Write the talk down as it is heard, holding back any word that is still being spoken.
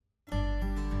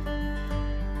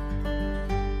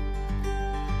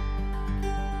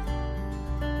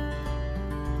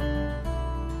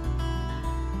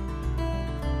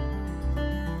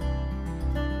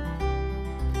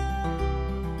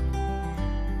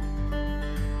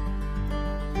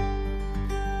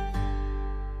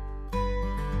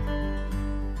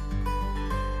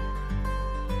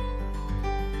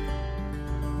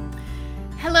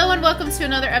and welcome to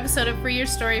another episode of Free Your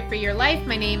Story, Free Your Life.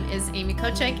 My name is Amy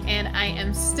Kochek, and I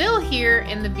am still here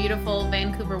in the beautiful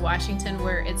Vancouver, Washington,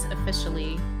 where it's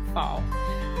officially fall.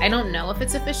 I don't know if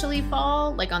it's officially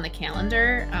fall, like on the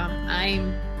calendar.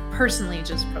 I'm personally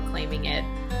just proclaiming it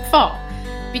fall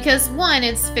because one,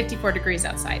 it's 54 degrees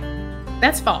outside.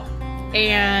 That's fall.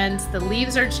 And the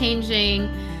leaves are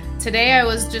changing. Today I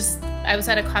was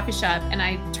at a coffee shop and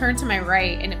I turned to my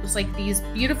right and it was like these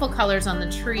beautiful colors on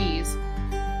the trees,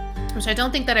 which I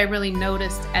don't think that I really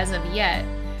noticed as of yet.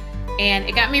 And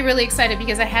it got me really excited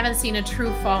because I haven't seen a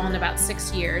true fall in about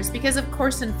 6 years. Because of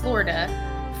course in Florida,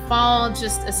 fall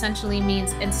just essentially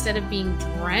means instead of being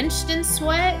drenched in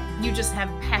sweat, you just have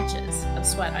patches of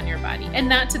sweat on your body. And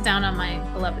not to down on my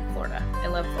beloved Florida. I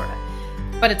love Florida,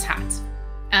 but it's hot.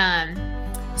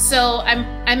 So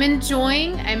I'm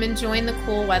enjoying the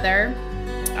cool weather.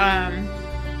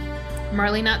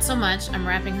 Marley not so much. I'm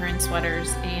wrapping her in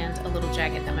sweaters and a little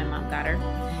jacket that my mom got her.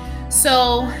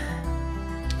 So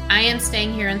I am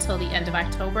staying here until the end of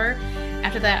October.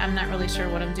 After that, I'm not really sure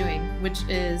what I'm doing, which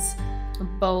is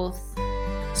both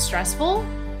stressful,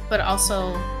 but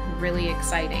also really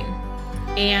exciting.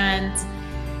 And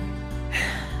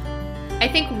I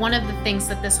think one of the things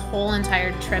that this whole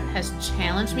entire trip has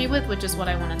challenged me with, which is what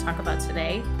I want to talk about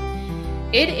today,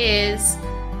 it is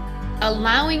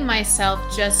allowing myself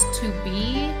just to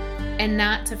be and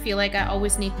not to feel like I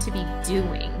always need to be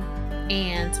doing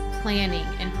and planning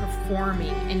and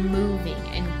performing and moving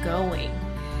and going.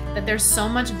 That there's so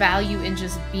much value in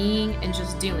just being and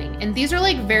just doing. And these are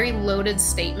like very loaded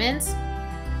statements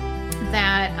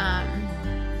that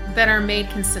are made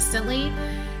consistently.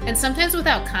 And sometimes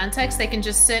without context, they can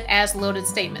just sit as loaded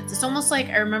statements. It's almost like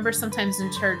I remember sometimes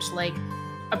in church, like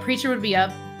a preacher would be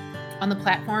up on the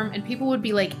platform and people would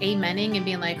be like amening and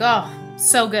being like, oh,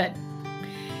 so good.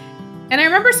 And I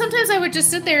remember sometimes I would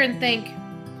just sit there and think,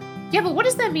 yeah, but what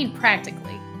does that mean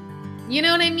practically? You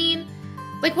know what I mean?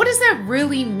 Like, what does that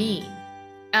really mean?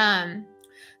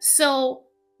 So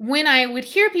when I would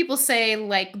hear people say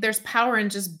like, there's power in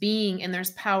just being and there's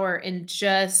power in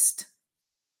just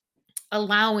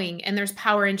allowing and there's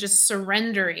power in just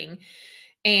surrendering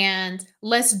and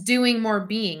less doing, more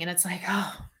being. And it's like,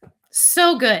 oh,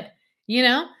 so good. You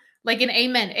know, like an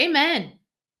amen.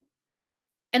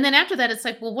 And then after that, it's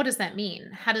like, well, what does that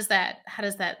mean? How does that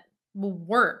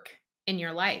work in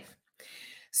your life?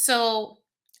 So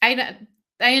I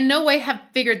in no way have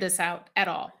figured this out at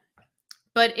all,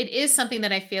 but it is something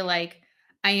that I feel like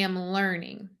I am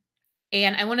learning.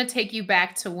 And I want to take you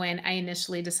back to when I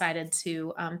initially decided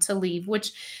to leave,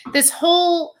 which this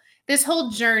whole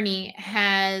journey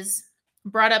has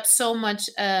brought up so much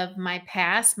of my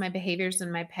past, my behaviors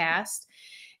in my past,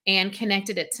 and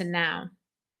connected it to now.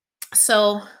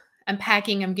 So I'm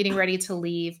packing, I'm getting ready to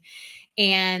leave.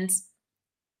 And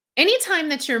anytime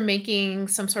that you're making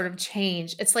some sort of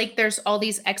change, it's like there's all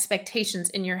these expectations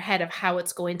in your head of how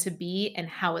it's going to be and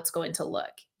how it's going to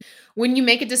look. When you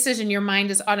make a decision, your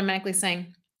mind is automatically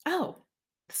saying, oh,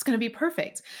 it's going to be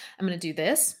perfect. I'm going to do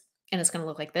this and it's going to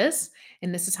look like this.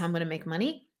 And this is how I'm going to make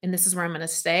money. And this is where I'm going to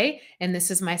stay. And this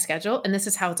is my schedule. And this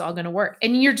is how it's all going to work.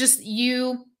 And you're just,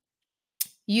 you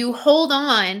hold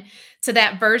on to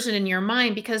that version in your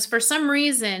mind because for some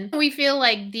reason we feel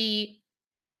like the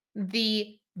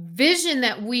vision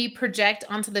that we project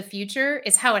onto the future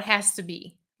is how it has to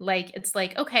be. Like, it's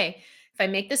like, okay, if I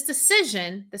make this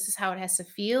decision, this is how it has to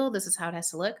feel. This is how it has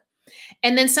to look.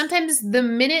 And then sometimes the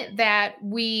minute that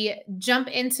we jump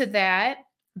into that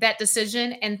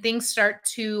decision and things start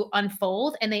to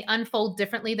unfold and they unfold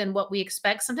differently than what we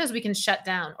expect, sometimes we can shut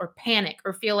down or panic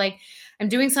or feel like I'm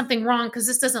doing something wrong because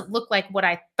this doesn't look like what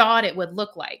I thought it would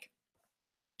look like,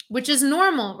 which is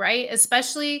normal, right?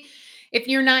 Especially if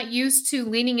you're not used to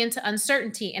leaning into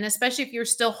uncertainty and especially if you're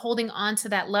still holding on to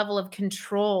that level of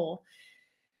control.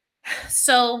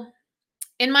 So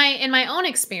in my own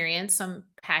experience, I'm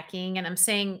packing and I'm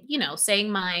saying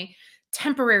my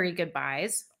temporary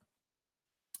goodbyes.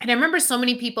 And I remember so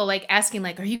many people like asking,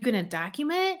 like, are you going to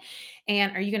document?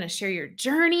 And are you going to share your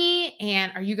journey?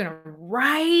 And are you going to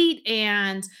write?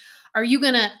 And are you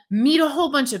going to meet a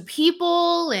whole bunch of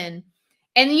people? And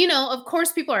of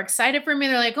course, people are excited for me.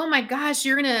 They're like, oh my gosh,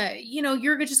 you're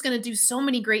just going to do so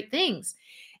many great things.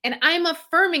 And I'm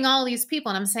affirming all these people.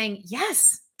 And I'm saying,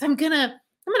 yes, I'm going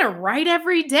to write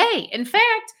every day. In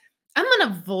fact, I'm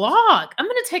going to vlog. I'm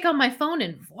going to take out my phone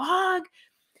and vlog.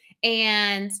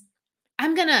 And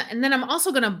then I'm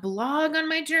also going to blog on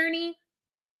my journey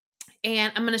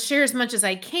and I'm going to share as much as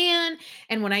I can.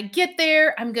 And when I get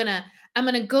there, I'm going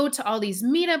to go to all these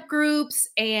meetup groups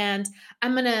and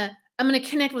I'm going to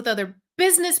connect with other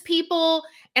business people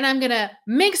and I'm going to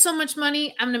make so much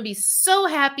money. I'm going to be so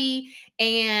happy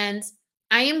and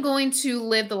I am going to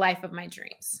live the life of my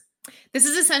dreams. This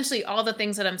is essentially all the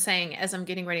things that I'm saying as I'm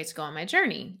getting ready to go on my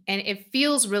journey. And it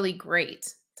feels really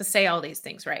great to say all these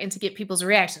things, right? And to get people's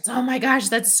reactions. Oh my gosh,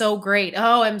 that's so great.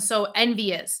 Oh, I'm so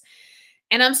envious.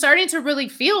 And I'm starting to really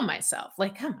feel myself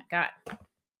like, oh my God,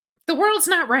 the world's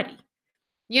not ready,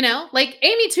 like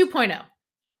Amy 2.0.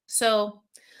 So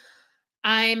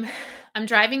I'm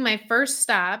driving. My first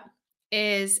stop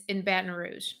is in Baton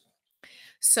Rouge.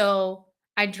 So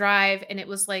I drive and it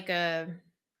was like a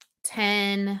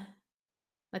 10-hour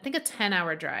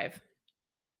drive.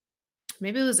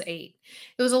 Maybe it was 8.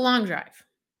 It was a long drive.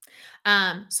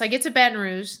 So I get to Baton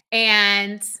Rouge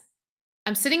and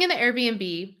I'm sitting in the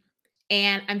Airbnb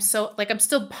and I'm still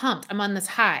pumped. I'm on this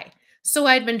high. So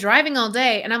I'd been driving all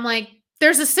day and I'm like,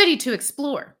 there's a city to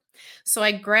explore. So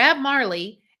I grab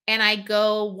Marley and I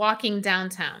go walking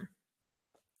downtown.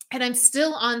 And I'm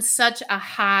still on such a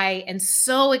high and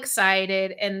so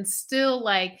excited and still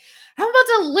like, I'm about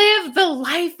to live the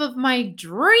life of my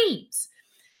dreams.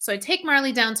 So I take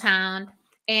Marley downtown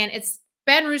and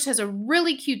Baton Rouge has a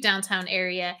really cute downtown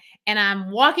area. And I'm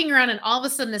walking around and all of a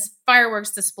sudden this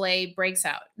fireworks display breaks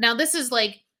out. Now, this is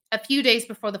like a few days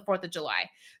before the 4th of July.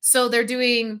 So they're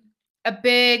doing a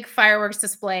big fireworks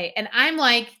display. And I'm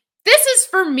like, this is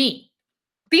for me.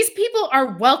 These people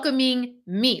are welcoming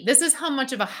me. This is how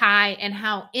much of a high and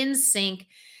how in sync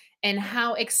and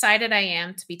how excited I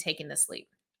am to be taking this leap.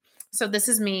 So this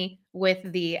is me with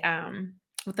the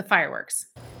fireworks.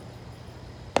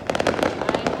 I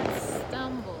had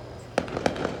stumbled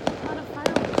on a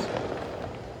fireworks show.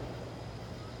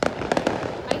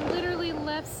 I literally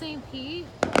left St. Pete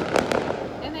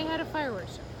and they had a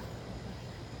fireworks show.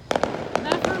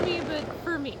 Not for me, but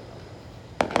for me.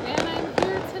 And I'm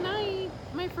here tonight,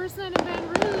 my first night in Baton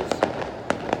Rouge,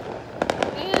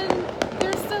 and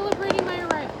they're celebrating my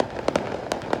arrival.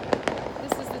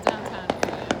 This is the downtown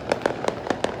area.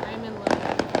 I'm in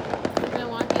love. We've been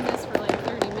walking this for like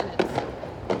 30 minutes.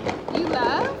 You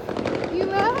love? You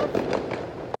love?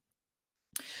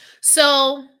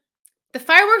 So the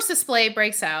fireworks display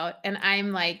breaks out, and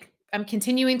I'm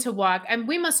continuing to walk.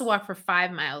 We must have walked for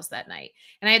 5 miles that night,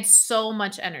 and I had so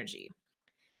much energy.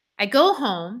 I go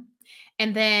home,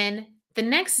 and then the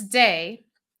next day,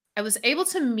 I was able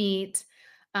to meet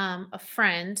a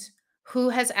friend who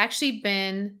has actually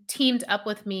been teamed up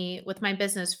with me with my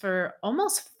business for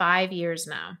almost 5 years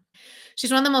now.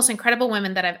 She's one of the most incredible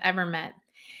women that I've ever met.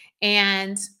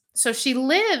 And so she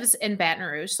lives in Baton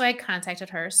Rouge. So I contacted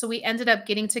her. So we ended up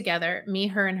getting together, me,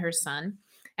 her, and her son.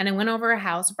 And I went over her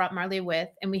house, brought Marley with,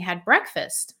 and we had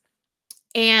breakfast.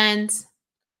 And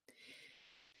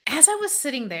as I was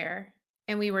sitting there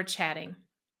and we were chatting,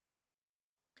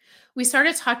 we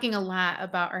started talking a lot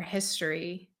about our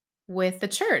history with the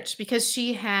church because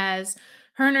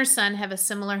her and her son have a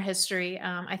similar history.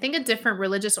 I think a different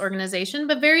religious organization,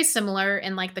 but very similar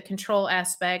in like the control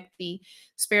aspect, the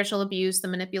spiritual abuse, the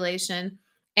manipulation.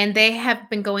 And they have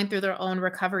been going through their own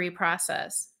recovery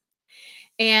process.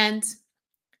 And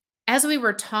as we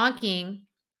were talking,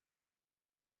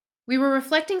 we were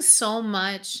reflecting so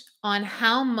much on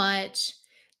how much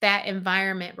that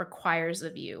environment requires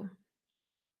of you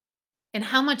and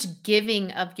how much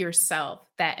giving of yourself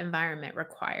that environment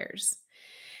requires.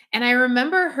 And I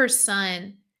remember her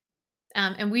son,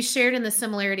 and we shared in the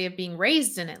similarity of being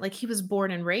raised in it, like he was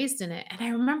born and raised in it. And I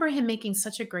remember him making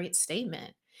such a great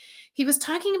statement. He was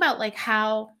talking about like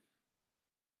how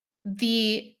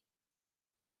the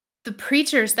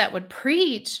preachers that would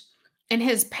preach and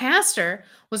his pastor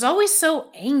was always so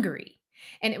angry.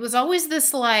 And it was always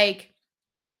this like,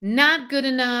 not good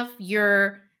enough.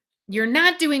 You're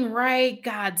not doing right.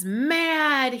 God's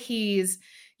mad. He's,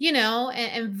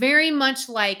 and very much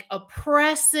like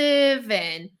oppressive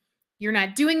and you're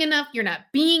not doing enough. You're not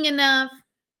being enough.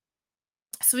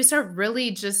 So we start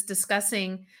really just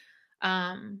discussing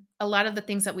a lot of the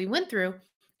things that we went through.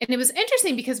 And it was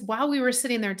interesting because while we were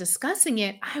sitting there discussing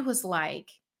it, I was like,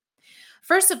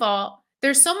 first of all,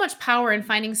 there's so much power in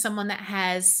finding someone that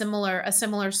has a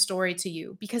similar story to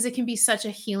you because it can be such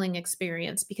a healing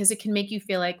experience because it can make you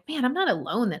feel like, man, I'm not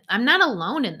alone. I'm not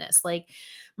alone in this. Like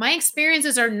my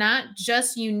experiences are not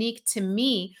just unique to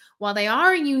me. While they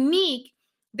are unique,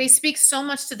 they speak so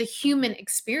much to the human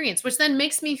experience, which then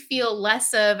makes me feel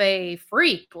less of a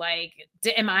freak. Like,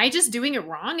 am I just doing it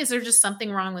wrong? Is there just something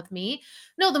wrong with me?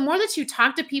 No, the more that you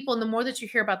talk to people and the more that you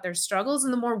hear about their struggles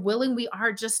and the more willing we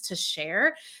are just to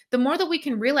share, the more that we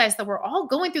can realize that we're all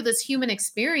going through this human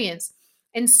experience.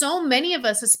 And so many of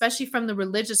us, especially from the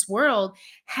religious world,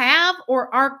 have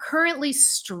or are currently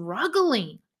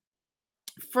struggling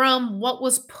from what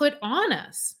was put on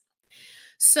us.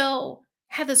 So,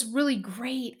 had this really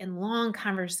great and long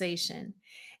conversation.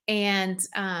 And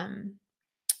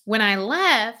when I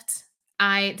left,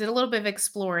 I did a little bit of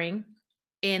exploring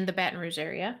in the Baton Rouge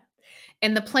area.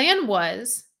 And the plan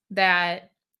was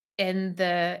that in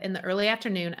the early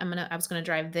afternoon, I was gonna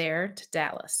drive there to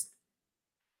Dallas.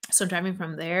 So I'm driving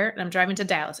from there and I'm driving to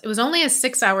Dallas. It was only a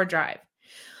 6-hour drive.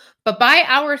 But by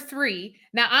hour 3,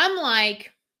 now I'm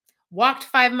like, walked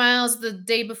 5 miles the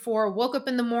day before, woke up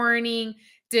in the morning,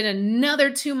 did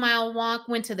another 2-mile walk,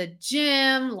 went to the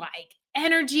gym, like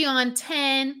energy on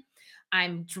 10.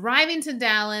 I'm driving to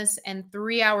Dallas and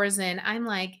 3 hours in, I'm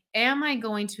like, am I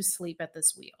going to sleep at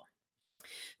this wheel?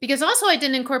 Because also I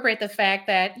didn't incorporate the fact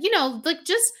that, like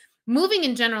just moving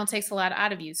in general takes a lot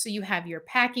out of you. So you have your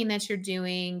packing that you're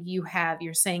doing,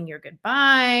 you're saying your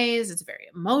goodbyes, it's very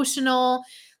emotional.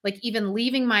 Like even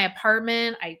leaving my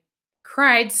apartment, I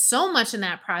cried so much in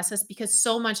that process because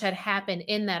so much had happened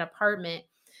in that apartment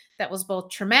that was both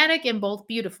traumatic and both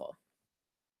beautiful.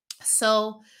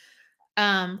 So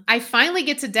I finally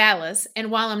get to Dallas, and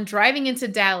while I'm driving into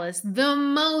Dallas, the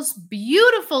most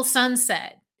beautiful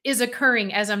sunset is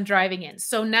occurring as I'm driving in.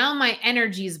 So now my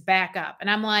energy is back up, and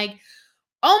I'm like,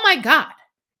 oh my God,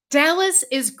 Dallas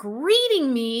is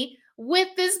greeting me with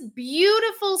this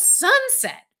beautiful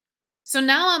sunset. So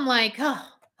now I'm like, oh,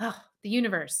 the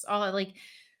universe, all like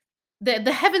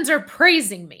the heavens are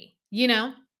praising me,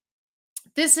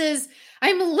 This is,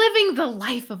 I'm living the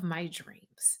life of my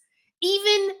dreams.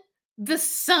 Even the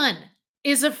sun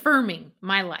is affirming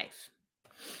my life.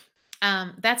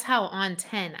 That's how on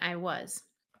 10 I was.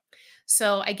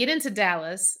 So I get into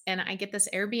Dallas and I get this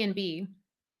Airbnb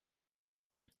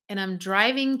and I'm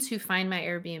driving to find my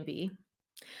Airbnb.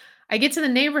 I get to the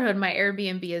neighborhood my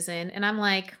Airbnb is in and I'm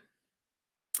like,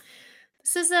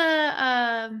 this is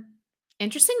a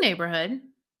interesting neighborhood.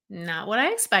 Not what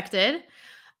I expected.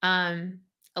 Um,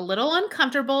 a little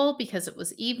uncomfortable because it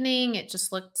was evening. It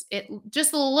just looked a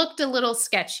little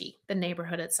sketchy, the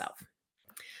neighborhood itself.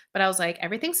 But I was like,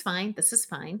 everything's fine. This is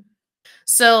fine.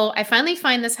 So I finally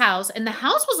find this house, and the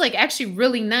house was like actually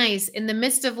really nice in the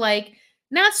midst of like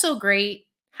not so great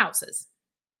houses.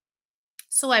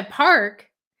 So I park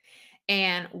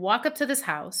and walk up to this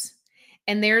house,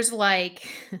 and there's like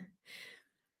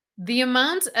the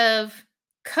amount of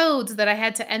codes that I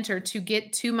had to enter to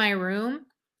get to my room.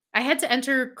 I had to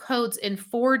enter codes in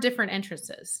 4 different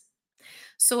entrances.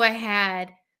 So I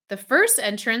had the first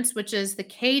entrance, which is the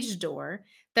cage door.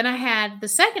 Then I had the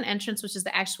second entrance, which is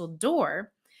the actual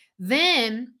door.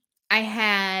 Then I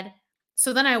had,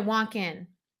 so then I walk in.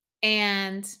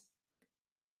 And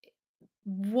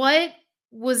what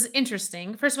was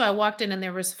interesting, first of all, I walked in and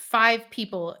there was 5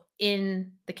 people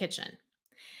in the kitchen.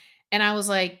 And I was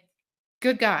like,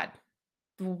 good God,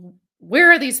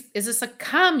 where are these? Is this a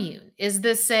commune? Is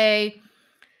this a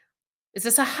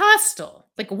hostel?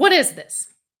 Like, what is this?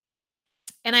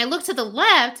 And I looked to the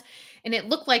left and it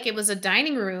looked like it was a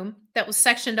dining room that was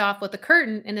sectioned off with a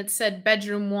curtain and it said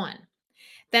bedroom 1.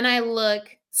 Then I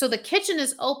look, so the kitchen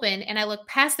is open and I look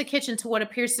past the kitchen to what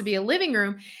appears to be a living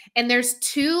room and there's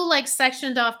 2 like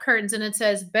sectioned off curtains and it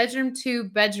says bedroom 2,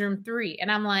 bedroom 3.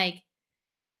 And I'm like,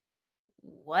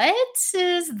 what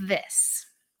is this?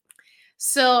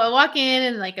 So I walk in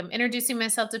and like I'm introducing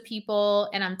myself to people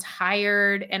and I'm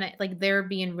tired and like they're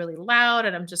being really loud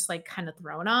and I'm just like kind of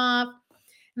thrown off.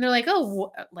 And they're like,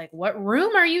 "Oh, like what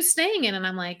room are you staying in?" And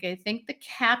I'm like, "I think the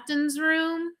captain's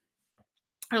room."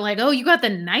 They're like, "Oh, you got the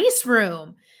nice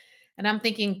room." And I'm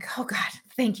thinking, "Oh God,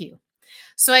 thank you."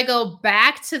 So I go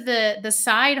back to the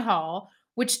side hall,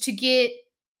 which to get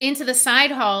into the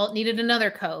side hall needed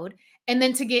another code, and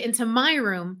then to get into my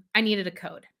room, I needed a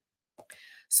code.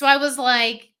 So I was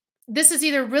like, this is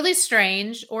either really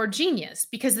strange or genius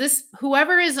because this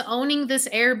whoever is owning this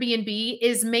Airbnb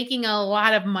is making a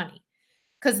lot of money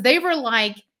because they were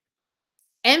like,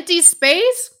 empty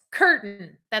space,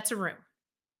 curtain, that's a room.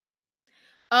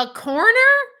 A corner,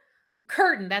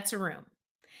 curtain, that's a room.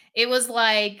 It was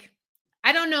like,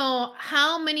 I don't know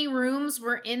how many rooms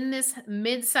were in this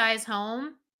mid-size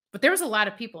home, but there was a lot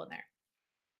of people in there.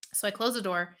 So I close the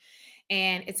door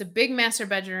and it's a big master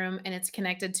bedroom and it's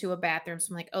connected to a bathroom.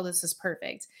 So I'm like, oh, this is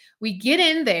perfect. We get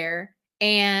in there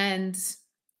and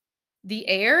the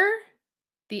air,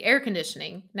 the air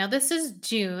conditioning. Now this is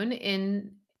June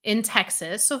in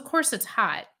Texas, so of course it's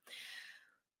hot.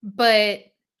 But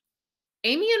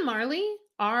Amy and Marley,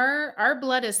 our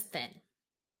blood is thin.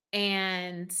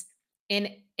 And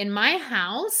in my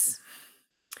house,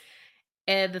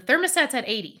 the thermostat's at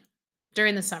 80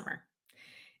 during the summer.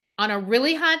 On a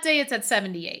really hot day, it's at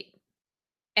 78.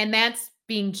 And that's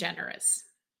being generous.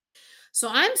 So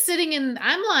I'm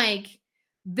like,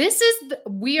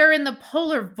 we are in the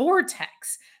polar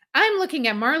vortex. I'm looking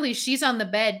at Marley. She's on the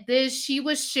bed. She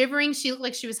was shivering. She looked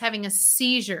like she was having a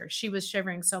seizure. She was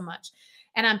shivering so much.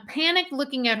 And I'm panicked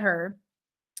looking at her.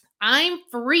 I'm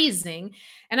freezing.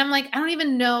 And I'm like, I don't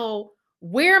even know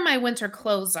where my winter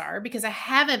clothes are because I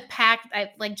haven't packed.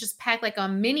 I like just packed like a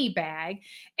mini bag,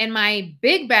 and my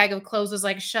big bag of clothes was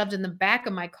like shoved in the back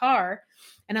of my car.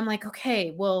 And I'm like,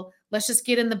 okay, well, let's just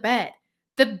get in the bed.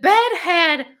 The bed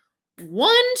had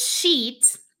one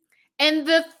sheet and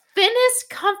the thinnest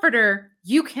comforter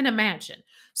you can imagine.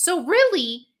 So,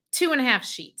 really, two and a half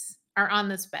sheets are on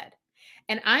this bed.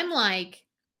 And I'm like,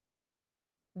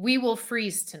 we will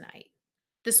freeze tonight.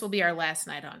 This will be our last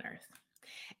night on earth.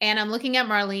 And I'm looking at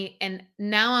Marley, and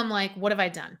now I'm like, what have I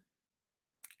done?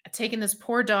 I've taken this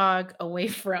poor dog away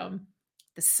from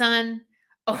the sun,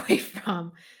 away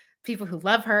from people who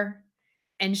love her.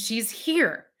 And she's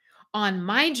here on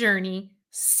my journey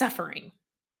suffering.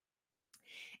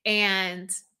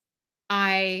 And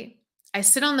I I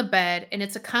sit on the bed, and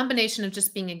it's a combination of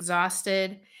just being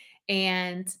exhausted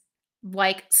and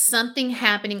like something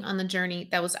happening on the journey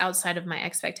that was outside of my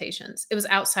expectations. It was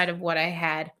outside of what I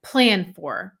had planned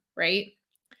for, right?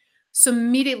 So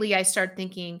immediately I start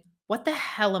thinking, what the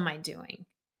hell am I doing?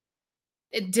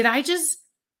 Did I just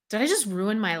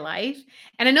ruin my life?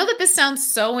 And I know that this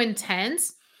sounds so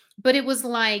intense, but it was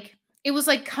like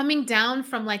coming down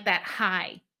from like that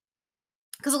high,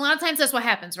 because a lot of times that's what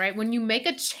happens, right? When you make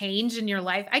a change in your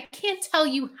life, I can't tell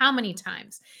you how many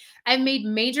times I've made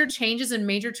major changes and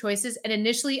major choices. And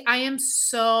initially, I am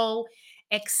so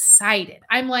excited.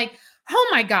 I'm like, oh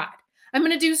my God, I'm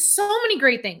going to do so many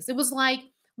great things. It was like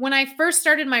when I first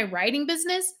started my writing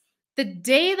business, the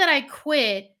day that I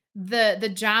quit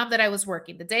the job that I was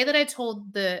working, the day that I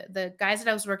told the guys that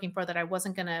I was working for that I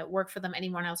wasn't going to work for them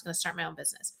anymore and I was going to start my own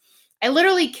business. I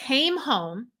literally came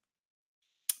home,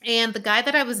 and the guy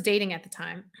that I was dating at the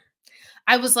time,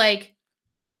 I was like,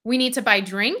 we need to buy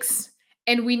drinks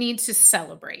and we need to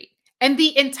celebrate. And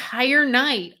the entire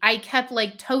night, I kept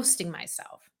like toasting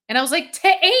myself. And I was like, to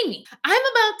Amy, I'm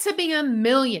about to be a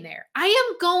millionaire. I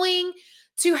am going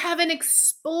to have an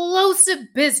explosive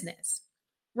business,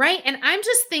 right? And I'm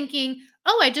just thinking,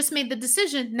 oh, I just made the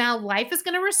decision. Now life is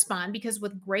going to respond because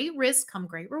with great risk come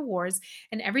great rewards,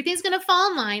 and everything's going to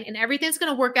fall in line and everything's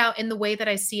going to work out in the way that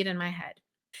I see it in my head.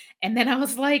 And then I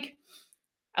was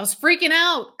freaking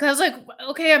out because I was like,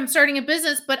 okay, I'm starting a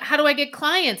business, but how do I get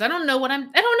clients? I don't know what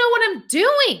I'm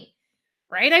doing.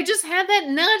 Right. I just had that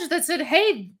nudge that said,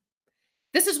 hey,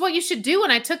 this is what you should do.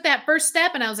 And I took that first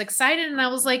step and I was excited. And I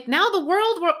was like, now the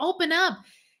world will open up,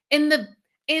 and the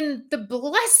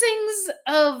blessings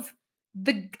of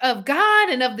God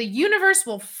and of the universe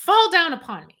will fall down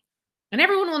upon me. And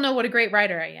everyone will know what a great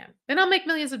writer I am. And I'll make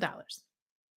millions of dollars.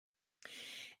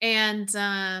 And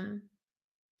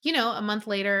a month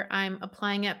later, I'm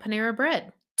applying at Panera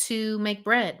Bread to make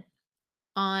bread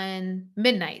on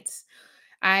midnights.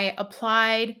 I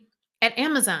applied at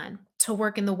Amazon to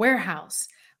work in the warehouse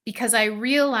because I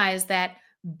realized that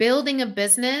building a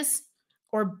business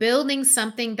or building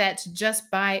something that's just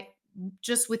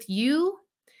with you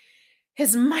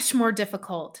is much more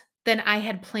difficult than I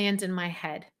had planned in my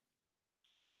head.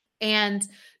 And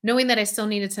knowing that I still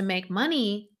needed to make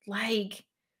money, like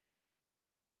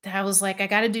I was like, I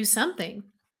got to do something.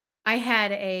 I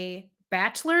had a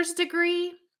bachelor's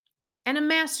degree and a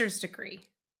master's degree,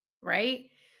 right?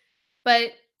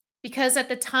 But because at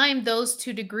the time, those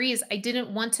two degrees, I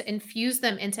didn't want to infuse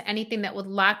them into anything that would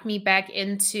lock me back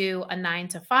into a 9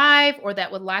 to 5, or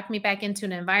that would lock me back into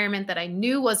an environment that I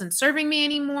knew wasn't serving me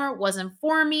anymore, wasn't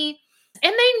for me.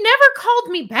 And they never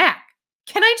called me back.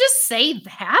 Can I just say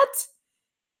that?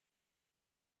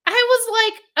 I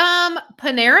was like,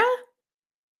 Panera,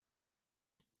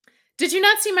 did you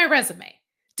not see my resume?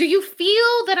 Do you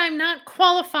feel that I'm not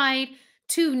qualified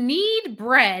to knead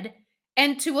bread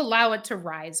and to allow it to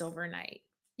rise overnight?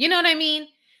 You know what I mean?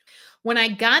 When I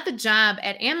got the job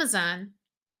at Amazon,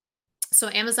 so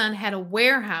Amazon had a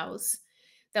warehouse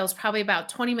that was probably about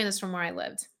 20 minutes from where I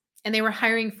lived. And they were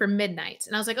hiring for midnight.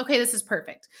 And I was like, okay, this is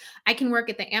perfect. I can work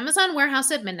at the Amazon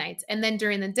warehouse at midnight. And then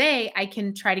during the day, I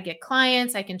can try to get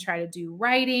clients. I can try to do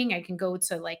writing. I can go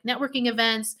to like networking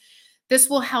events. This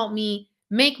will help me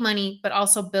make money, but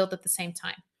also build at the same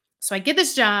time. So I get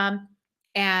this job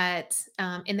at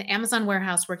in the Amazon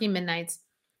warehouse working midnights,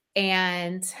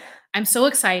 and I'm so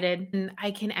excited, and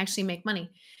I can actually make money.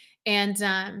 And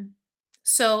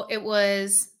so it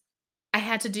was, I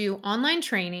had to do online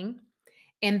training,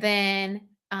 and then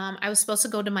I was supposed to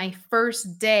go to my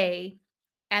first day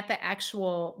at the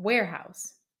actual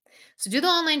warehouse. So do the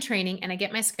online training and I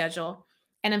get my schedule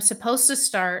and I'm supposed to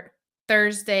start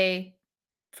Thursday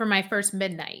for my first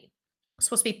midnight. It's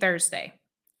supposed to be Thursday.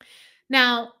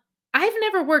 Now, I've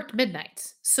never worked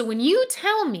midnights. So when you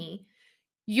tell me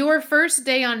your first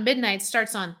day on midnight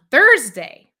starts on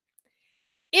Thursday,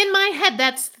 in my head,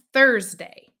 that's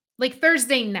Thursday, like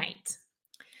Thursday night.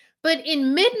 But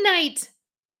in midnight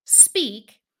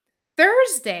speak,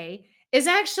 Thursday is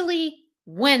actually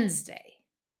Wednesday,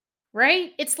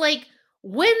 right? It's like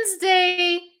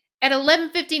Wednesday at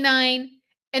 11:59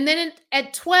 and then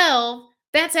at 12,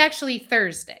 that's actually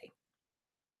Thursday.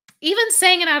 Even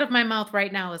saying it out of my mouth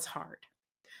right now is hard.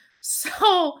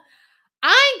 So,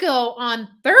 I go on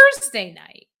Thursday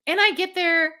night and I get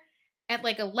there at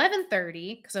like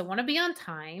 11:30 because I want to be on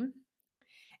time.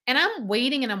 And I'm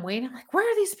waiting and I'm waiting. I'm like, where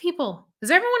are these people? Is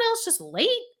everyone else just late?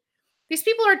 These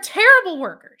people are terrible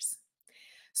workers.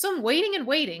 So I'm waiting and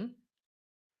waiting.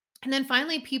 And then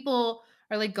finally, people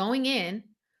are like going in.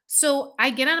 So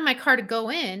I get out of my car to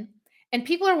go in, and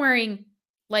people are wearing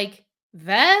like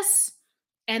vests.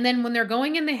 And then when they're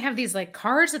going in, they have these like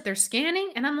cards that they're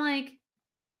scanning. And I'm like,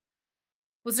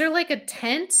 was there like a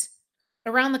tent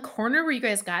around the corner where you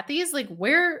guys got these? Like,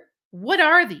 what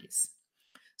are these?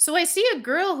 So I see a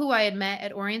girl who I had met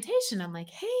at orientation. I'm like,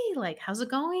 hey, like, how's it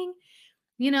going?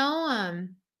 You know,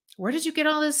 where did you get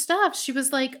all this stuff? She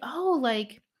was like, oh,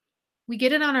 like, we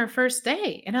get it on our first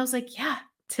day. And I was like, yeah,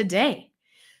 today.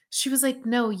 She was like,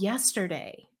 no,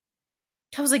 yesterday.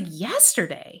 I was like,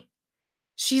 yesterday.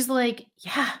 She's like,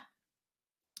 yeah,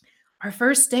 our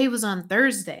first day was on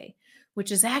Thursday,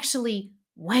 which is actually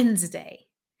Wednesday,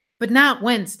 but not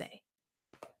Wednesday.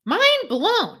 Mind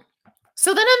blown.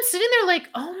 So then I'm sitting there like,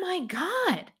 oh my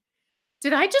God,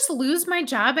 did I just lose my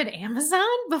job at Amazon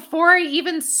before I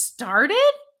even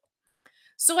started?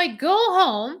 So I go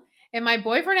home, and my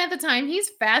boyfriend at the time, he's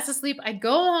fast asleep. I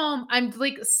go home, I'm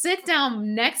like, sit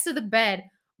down next to the bed,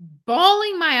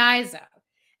 bawling my eyes out.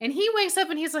 And he wakes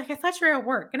up and he's like, I thought you were at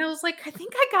work. And I was like, I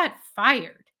think I got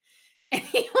fired. And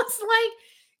he was like,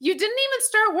 you didn't even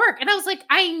start work. And I was like,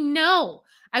 I know.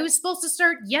 I was supposed to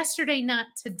start yesterday, not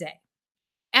today.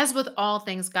 As with all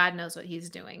things, God knows what he's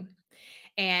doing.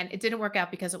 And it didn't work out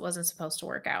because it wasn't supposed to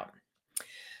work out.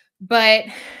 But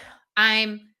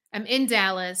I'm in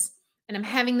Dallas and I'm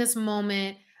having this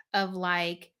moment of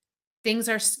like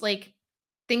like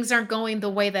things aren't going the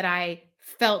way that I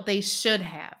felt they should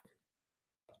have.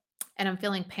 And I'm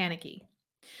feeling panicky.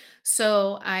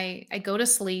 So I go to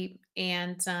sleep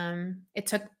and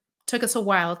it took us a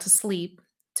while to sleep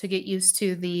to get used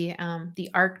to the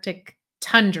Arctic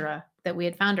tundra that we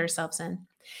had found ourselves in.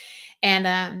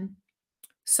 And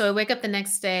so I wake up the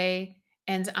next day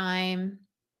and I'm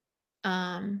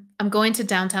going to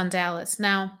downtown Dallas.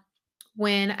 Now,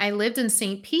 when I lived in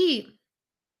St. Pete's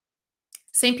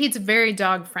very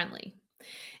dog friendly.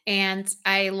 And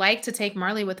I like to take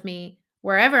Marley with me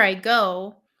wherever I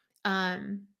go,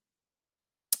 um,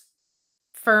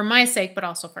 for my sake, but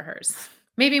also for hers.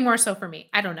 Maybe more so for me.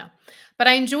 I don't know. But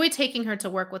I enjoy taking her to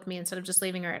work with me instead of just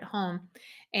leaving her at home.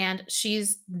 And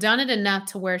she's done it enough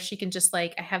to where she can just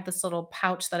like, I have this little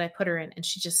pouch that I put her in and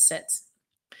she just sits.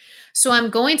 So I'm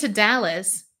going to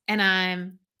Dallas and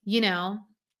I'm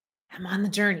on the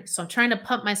journey. So I'm trying to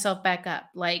pump myself back up.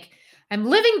 Like I'm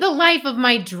living the life of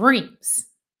my dreams.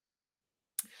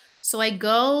 So I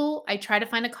try to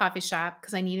find a coffee shop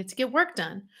because I needed to get work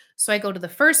done. So I go to the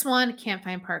first one, can't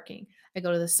find parking. I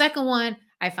go to the second one,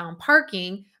 I found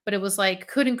parking, but it was like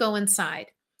couldn't go inside.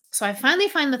 So I finally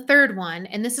find the third one,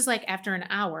 and this is like after an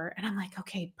hour, and I'm like,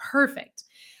 okay, perfect.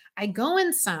 I go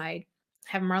inside,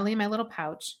 have Marley in my little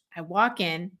pouch. I walk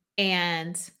in,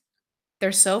 and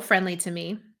they're so friendly to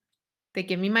me. They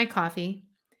give me my coffee,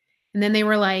 and then they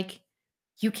were like,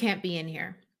 you can't be in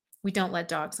here. We don't let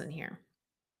dogs in here.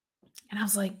 And I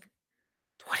was like,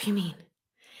 what do you mean?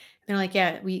 They're like,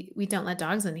 yeah, we don't let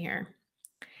dogs in here.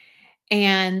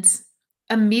 And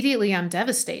immediately I'm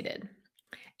devastated.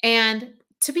 And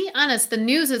to be honest, the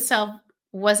news itself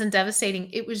wasn't devastating.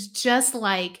 It was just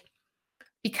like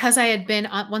because I had been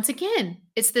on, once again,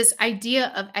 it's this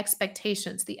idea of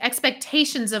expectations. The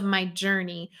expectations of my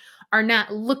journey are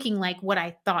not looking like what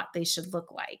I thought they should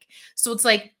look like. So it's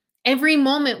like every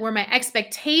moment where my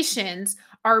expectations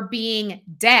are being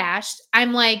dashed,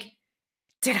 I'm like,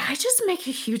 did I just make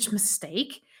a huge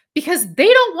mistake? Because they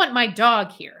don't want my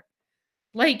dog here.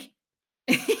 Like,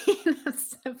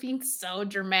 that's being so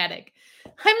dramatic.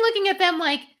 I'm looking at them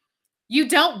like, you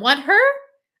don't want her?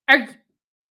 Or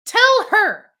tell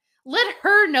her. Let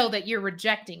her know that you're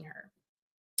rejecting her.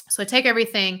 So I take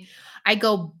everything. I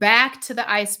go back to the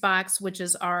ice box, which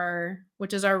is our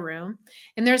room,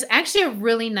 and there's actually a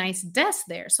really nice desk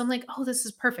there. So I'm like, "Oh, this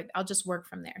is perfect. I'll just work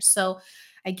from there." So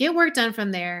I get work done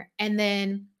from there, and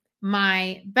then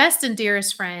my best and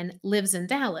dearest friend lives in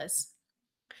Dallas.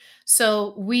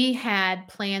 So we had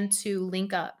planned to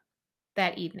link up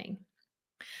that evening.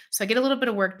 So I get a little bit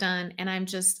of work done and I'm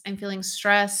feeling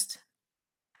stressed,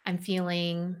 I'm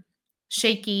feeling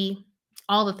shaky,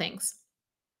 all the things.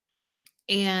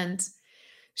 And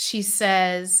she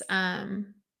says, well,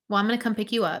 I'm going to come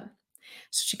pick you up.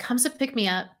 So she comes to pick me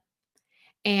up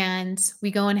and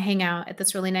we go and hang out at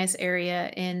this really nice area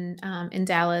in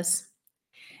Dallas.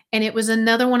 And it was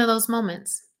another one of those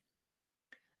moments,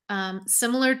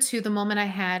 similar to the moment I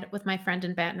had with my friend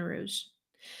in Baton Rouge.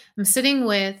 I'm sitting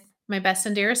with my best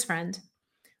and dearest friend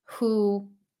who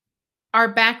our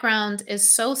background is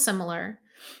so similar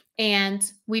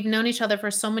and we've known each other for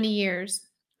so many years.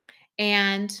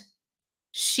 And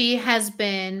she has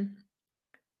been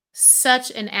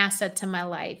such an asset to my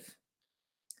life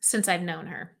since I've known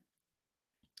her.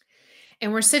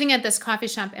 And we're sitting at this coffee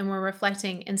shop and we're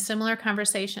reflecting in similar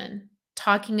conversation,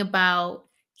 talking about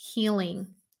healing,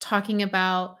 talking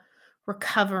about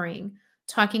recovering,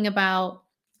 talking about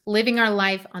living our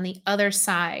life on the other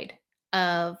side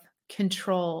of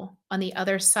control, on the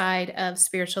other side of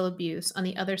spiritual abuse, on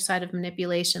the other side of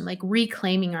manipulation, like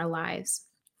reclaiming our lives.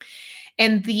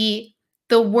 And the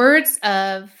words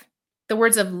of the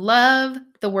words of love,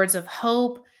 the words of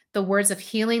hope, the words of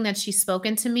healing that she's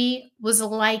spoken to me was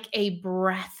like a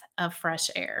breath of fresh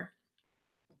air.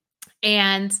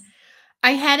 And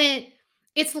I hadn't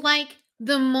it's like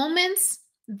the moments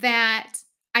that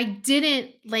I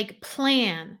didn't like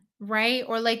plan, right?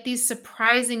 Or like these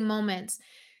surprising moments.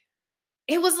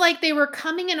 It was like they were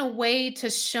coming in a way to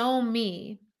show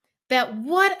me that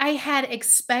what I had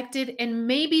expected and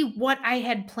maybe what I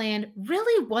had planned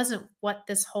really wasn't what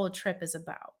this whole trip is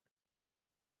about.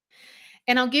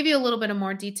 And I'll give you a little bit of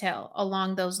more detail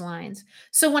along those lines.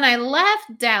 So when I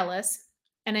left Dallas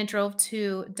and I drove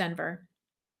to Denver,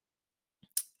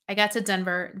 I got to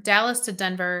Denver. Dallas to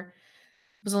Denver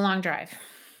was a long drive.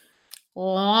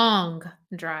 Long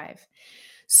drive.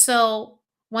 So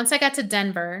once I got to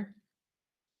Denver,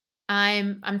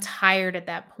 I'm tired at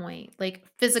that point. Like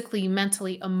physically,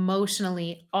 mentally,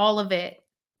 emotionally, all of it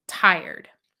tired.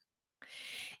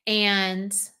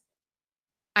 And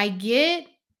I get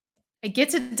I get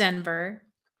to Denver.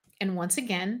 And once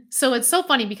again, so it's so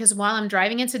funny because while I'm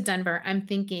driving into Denver, I'm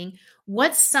thinking,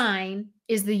 what sign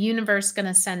is the universe going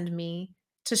to send me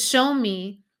to show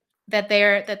me that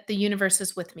the universe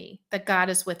is with me, that God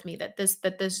is with me, that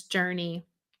this journey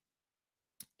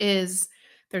is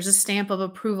there's a stamp of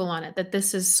approval on it, that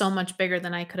this is so much bigger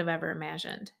than I could have ever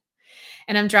imagined.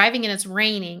 And I'm driving and it's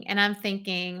raining and I'm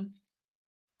thinking,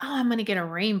 "Oh, I'm going to get a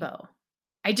rainbow."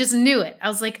 I just knew it. I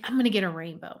was like, "I'm going to get a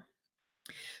rainbow."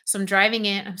 So I'm driving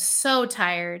in, I'm so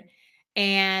tired,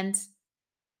 and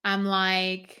I'm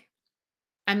like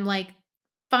I'm like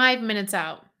 5 minutes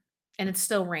out, and it's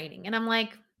still raining, and I'm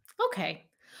like, "Okay,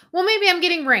 well, maybe I'm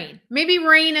getting rain. Maybe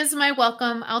rain is my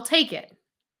welcome, I'll take it."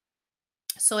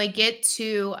 So I get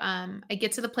to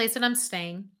the place that I'm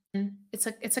staying, and it's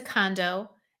a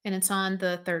condo, and it's on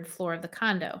the 3rd floor of the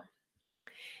condo,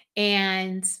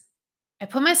 and I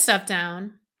put my stuff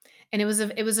down, and it was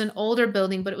an older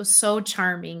building, but it was so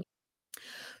charming.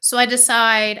 So I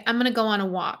decide I'm gonna go on a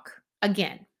walk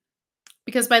again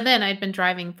because by then I'd been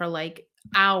driving for like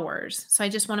hours. So I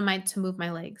just wanted to move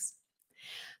my legs.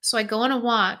 So I go on a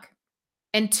walk,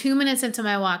 and 2 minutes into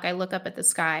my walk, I look up at the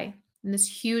sky and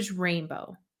this huge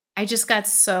rainbow. I just got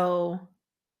so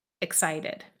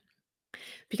excited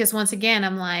because once again,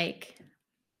 I'm like,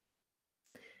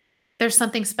 there's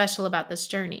something special about this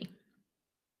journey.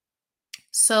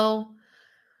 So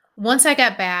once I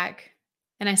got back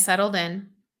and I settled in,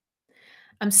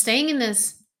 I'm staying in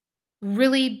this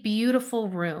really beautiful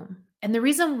room. And the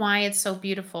reason why it's so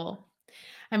beautiful,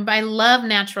 and I love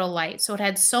natural light. So it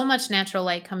had so much natural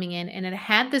light coming in, and it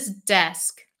had this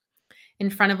desk in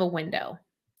front of a window.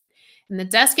 And the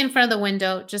desk in front of the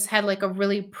window just had like a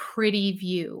really pretty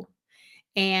view.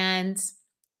 And,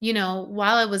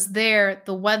 while I was there,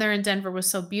 the weather in Denver was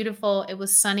so beautiful. It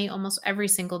was sunny almost every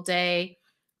single day.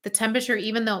 The temperature,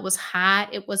 even though it was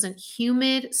hot, it wasn't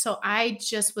humid. So I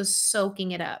just was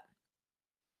soaking it up.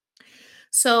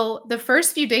 So the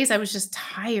first few days I was just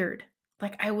tired.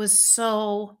 Like I was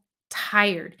so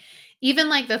tired. Even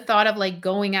like the thought of like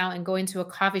going out and going to a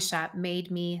coffee shop made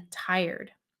me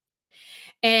tired.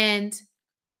 And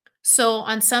so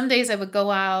on some days I would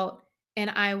go out and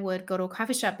I would go to a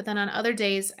coffee shop, but then on other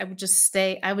days, I would just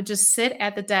sit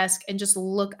at the desk and just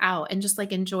look out and just,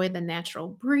 like, enjoy the natural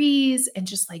breeze and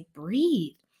just, like,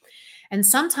 breathe. And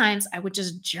sometimes I would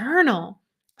just journal.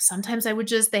 Sometimes I would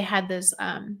just they had this,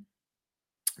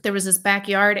 there was this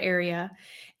backyard area,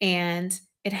 and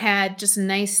it had just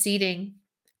nice seating,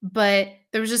 but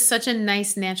there was just such a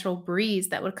nice natural breeze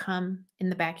that would come in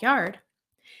the backyard.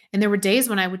 And there were days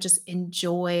when I would just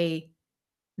enjoy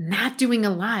not doing a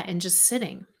lot and just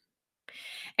sitting.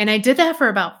 And I did that for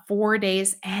about 4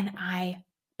 days and I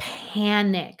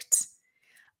panicked.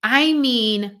 I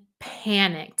mean,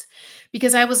 panicked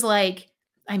because I was like,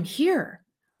 I'm here.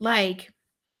 Like,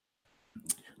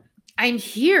 I'm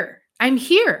here. I'm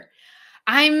here.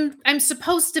 I'm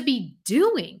supposed to be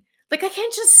doing. Like, I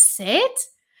can't just sit.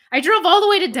 I drove all the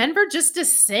way to Denver just to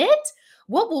sit.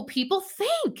 What will people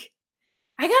think?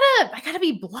 I gotta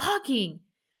be blogging.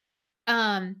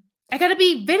 Um, I gotta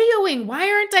be videoing. Why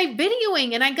aren't I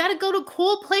videoing? And I gotta go to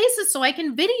cool places so I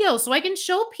can video, so I can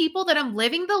show people that I'm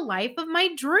living the life of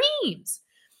my dreams.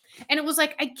 And it was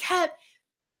like I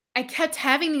kept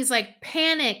having these like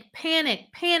panic,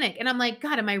 panic, panic. And I'm like,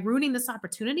 God, am I ruining this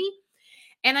opportunity?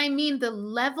 And I mean the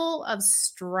level of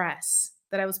stress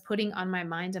that I was putting on my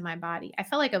mind and my body. I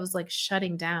felt like I was like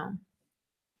shutting down.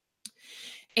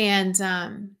 And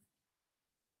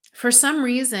for some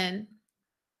reason,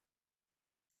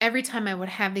 every time I would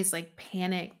have these like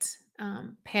panic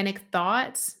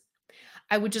thoughts,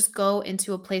 I would just go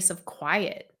into a place of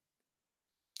quiet.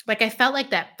 Like I felt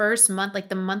like that first month, like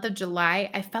the month of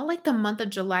July, I felt like the month of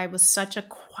July was such a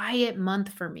quiet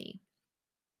month for me.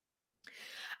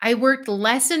 I worked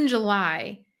less in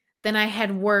July than I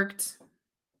had worked.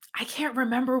 I can't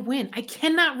remember when. I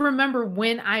cannot remember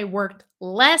when I worked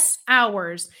less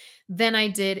hours than I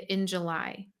did in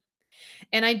July.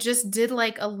 And I just did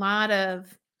like a lot of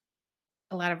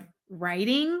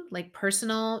writing, like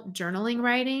personal journaling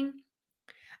writing.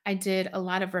 I did a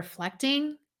lot of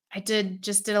reflecting. I did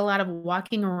a lot of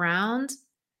walking around,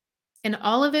 and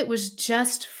all of it was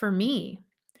just for me.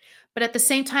 But at the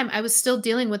same time, I was still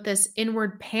dealing with this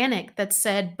inward panic that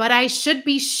said, "But I should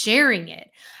be sharing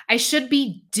it. I should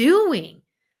be doing.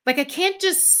 Like I can't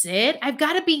just sit. I've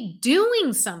got to be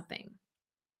doing something."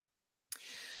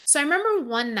 So I remember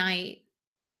one night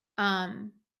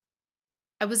um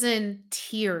I was in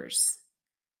tears.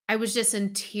 I was just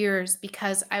in tears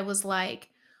because I was like,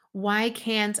 why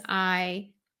can't I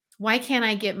why can't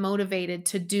I get motivated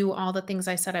to do all the things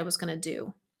I said I was going to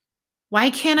do? Why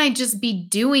can't I just be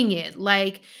doing it?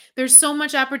 Like there's so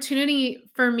much opportunity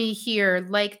for me here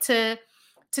like to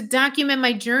document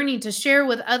my journey, to share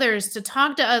with others, to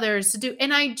talk to others, to do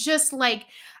and I just like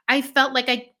I felt like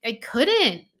I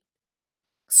couldn't.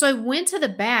 So I went to the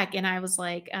back and I was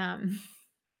like I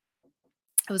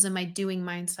was in my doing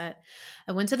mindset.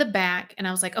 I went to the back and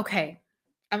I was like, "Okay,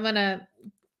 I'm going to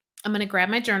I'm going to grab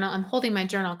my journal." I'm holding my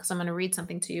journal cuz I'm going to read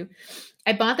something to you.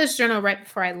 I bought this journal right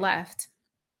before I left.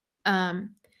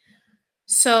 Um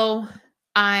so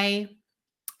I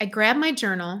I grab my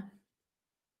journal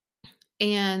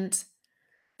and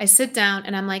I sit down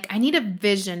and I'm like, I need a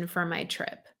vision for my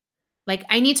trip. Like,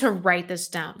 I need to write this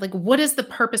down. Like, what is the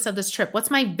purpose of this trip? What's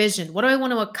my vision? What do I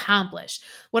want to accomplish?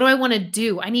 What do I want to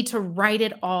do? I need to write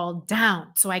it all down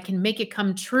so I can make it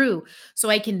come true,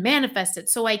 so I can manifest it,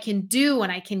 so I can do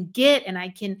and I can get and I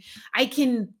can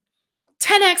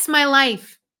 10x my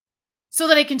life so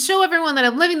that I can show everyone that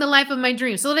I'm living the life of my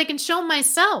dreams, so that I can show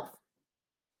myself.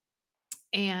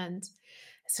 And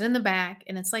I sit in the back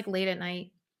and it's like late at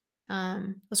night.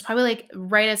 It was probably like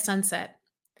right at sunset.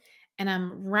 And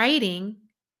I'm writing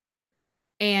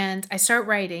and I start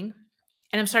writing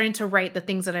and I'm starting to write the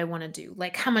things that I want to do,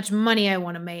 like how much money I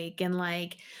want to make and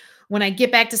like when I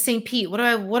get back to St. Pete, what do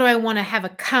I want to have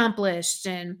accomplished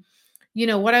and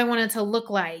what I want it to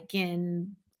look like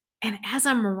and as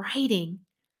I'm writing,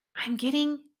 I'm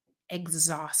getting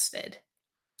exhausted.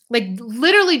 Like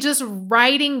literally just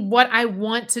writing what I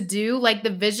want to do, like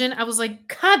the vision, I was like,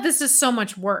 God, this is so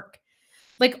much work.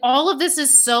 Like all of this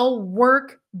is so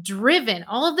work driven.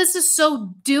 All of this is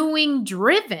so doing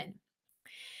driven.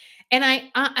 And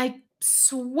I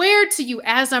swear to you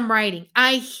as I'm writing,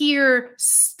 I hear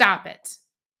stop it.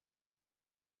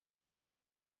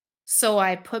 So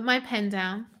I put my pen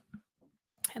down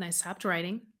and I stopped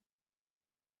writing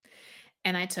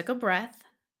and I took a breath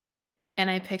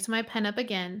and I picked my pen up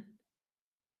again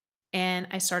and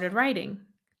I started writing.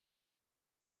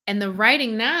 And the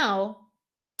writing now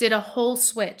did a whole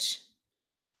switch.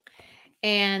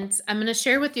 And I'm going to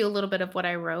share with you a little bit of what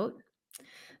I wrote,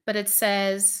 but it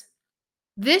says,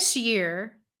 "This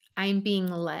year I'm being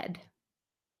led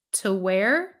to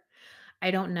where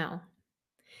I don't know.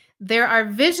 There are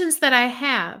visions that I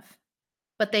have,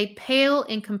 but they pale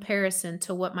in comparison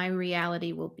to what my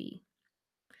reality will be.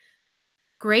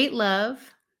 Great love,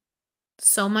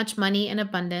 so much money and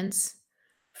abundance,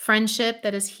 friendship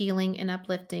that is healing and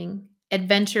uplifting,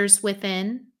 adventures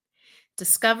within,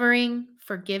 discovering,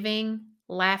 forgiving,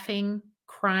 laughing,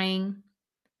 crying,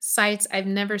 sights I've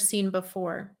never seen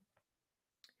before.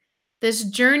 This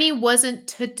journey wasn't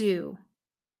to do,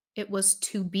 it was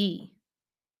to be.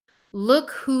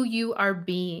 Look who you are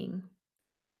being.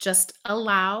 Just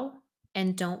allow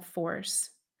and don't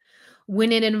force.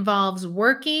 When it involves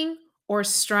working or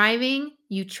striving,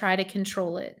 you try to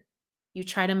control it. You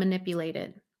try to manipulate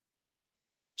it.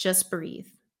 Just breathe.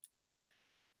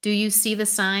 Do you see the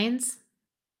signs?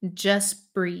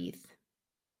 Just breathe.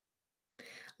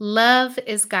 Love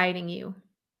is guiding you.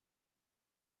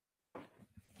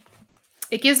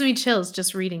 It gives me chills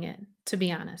just reading it, to be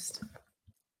honest.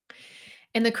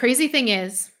 And the crazy thing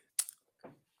is,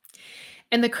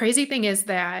 and the crazy thing is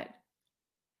that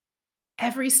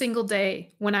every single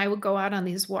day when I would go out on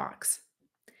these walks,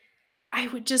 I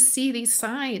would just see these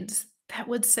signs that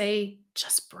would say,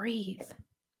 just breathe,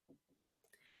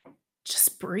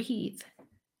 just breathe.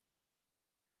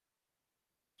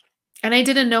 And I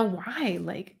didn't know why,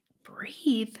 like,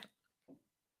 breathe.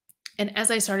 And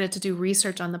as I started to do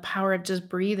research on the power of just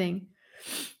breathing,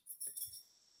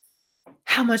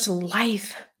 how much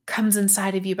life comes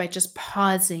inside of you by just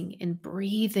pausing and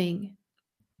breathing.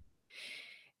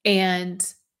 And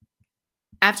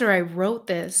after I wrote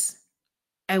this,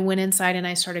 I went inside and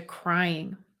I started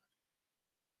crying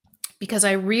because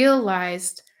I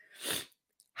realized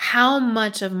how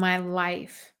much of my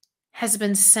life has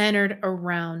been centered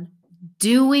around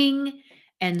doing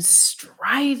and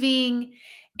striving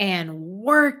and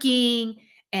working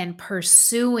and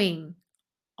pursuing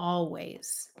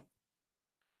always.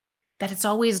 That it's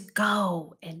always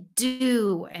go and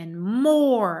do and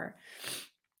more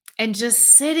and just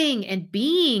sitting and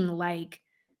being like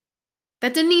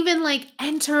that didn't even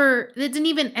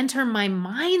enter my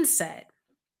mindset.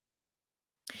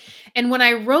 And when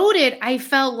I wrote it, I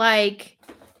felt like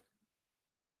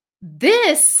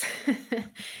this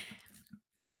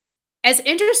as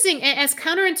interesting and as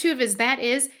counterintuitive as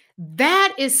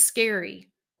that is scary.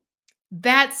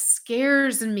 That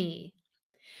scares me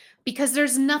because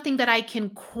there's nothing that I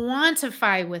can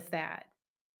quantify with that,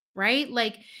 right?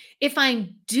 Like if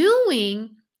I'm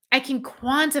doing, I can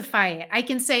quantify it. I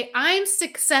can say, I'm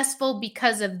successful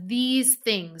because of these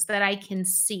things that I can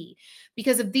see,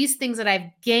 because of these things that I've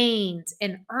gained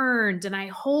and earned and I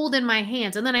hold in my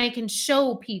hands, and then I can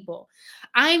show people.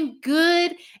 I'm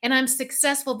good and I'm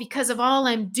successful because of all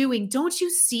I'm doing. Don't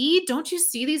you see? Don't you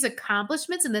see these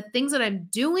accomplishments and the things that I'm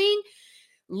doing?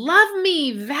 Love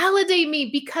me, validate me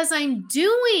because I'm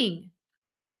doing.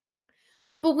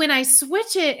 But when I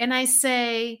switch it and I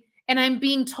say, and I'm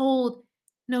being told,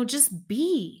 no, just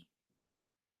be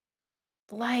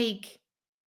like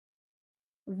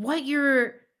what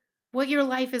your what your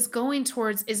life is going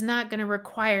towards is not going to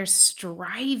require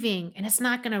striving, and it's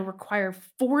not going to require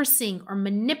forcing or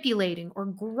manipulating or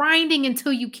grinding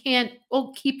until you can't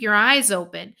keep your eyes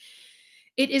open.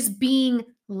 It is being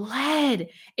led.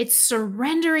 It's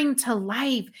surrendering to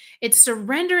life. It's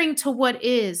surrendering to what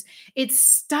is. It's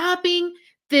stopping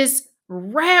this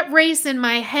rat race in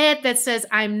my head that says,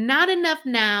 I'm not enough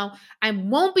now. I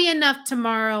won't be enough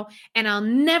tomorrow. And I'll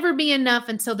never be enough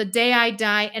until the day I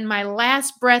die. And my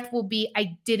last breath will be,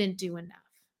 I didn't do enough.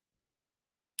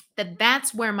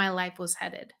 That's where my life was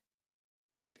headed.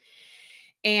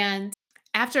 And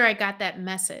after I got that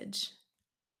message,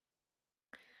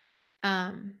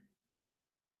 um,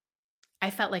 I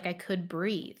felt like I could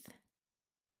breathe.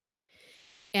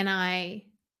 And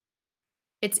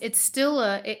it's still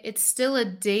a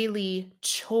daily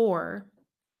chore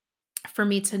for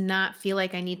me to not feel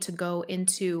like I need to go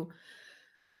into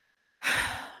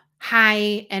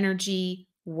high energy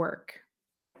work.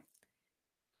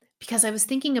 Because I was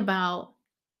thinking about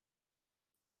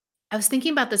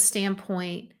the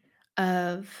standpoint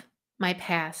of my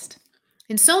past.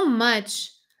 And so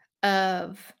much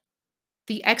of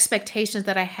the expectations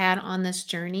that I had on this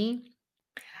journey,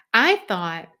 I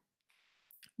thought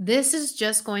this is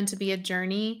just going to be a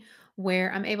journey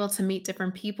where I'm able to meet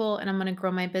different people and I'm going to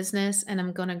grow my business and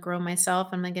I'm going to grow myself.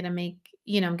 I'm going to make,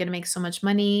 I'm going to make so much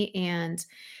money, and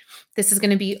this is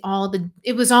going to be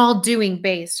it was all doing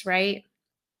based, right?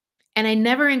 And I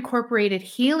never incorporated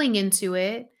healing into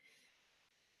it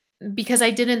because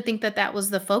I didn't think that that was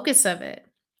the focus of it.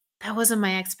 That wasn't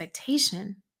my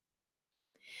expectation.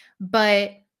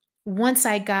 But once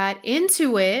I got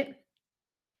into it,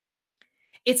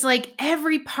 it's like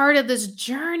every part of this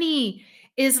journey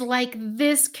is like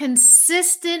this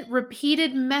consistent,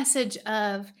 repeated message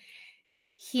of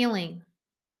healing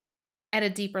at a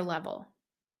deeper level.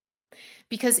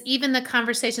 Because even the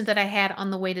conversation that I had on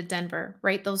the way to Denver,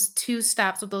 right? Those 2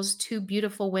 stops with those 2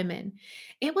 beautiful women,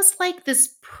 it was like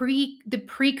this the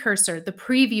precursor, the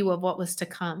preview of what was to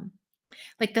come.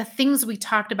 Like the things we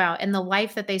talked about and the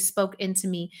life that they spoke into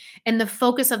me and the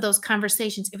focus of those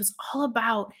conversations, it was all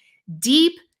about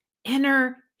deep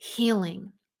inner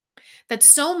healing. That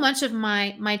so much of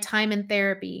my time in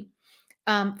therapy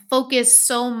focused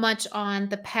so much on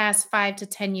the past 5 to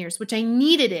 10 years, which I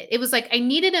needed it. It was like I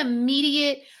needed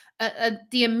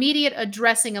the immediate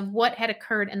addressing of what had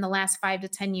occurred in the last 5 to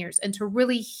 10 years, and to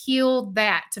really heal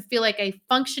that, to feel like a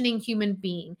functioning human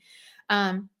being.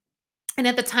 Um, and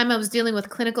at the time I was dealing with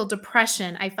clinical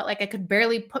depression. I felt like I could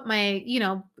barely put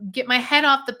get my head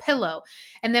off the pillow.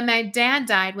 And then my dad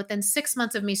died within 6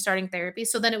 months of me starting therapy.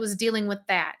 So then it was dealing with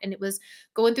that. And it was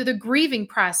going through the grieving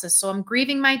process. So I'm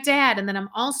grieving my dad. And then I'm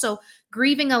also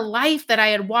grieving a life that I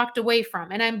had walked away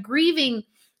from. And I'm grieving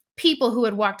people who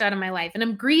had walked out of my life. And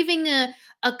I'm grieving a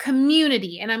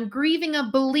community. And I'm grieving a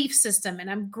belief system. And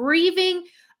I'm grieving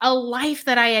a life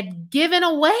that I had given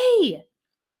away.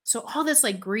 So all this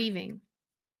like grieving.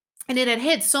 And it had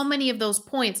hit so many of those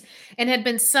points and had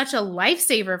been such a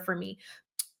lifesaver for me.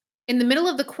 In the middle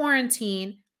of the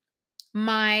quarantine,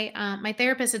 my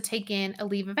therapist had taken a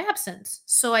leave of absence,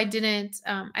 so I didn't.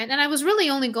 And I was really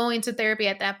only going to therapy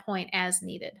at that point as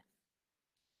needed.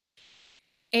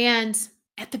 And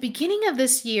at the beginning of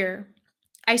this year,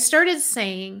 I started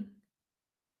saying,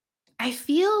 I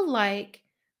feel like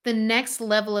the next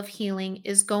level of healing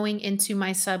is going into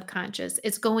my subconscious.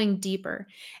 It's going deeper.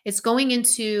 It's going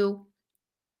into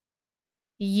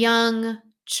young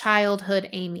childhood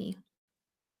Amy.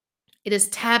 It is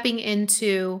tapping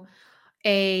into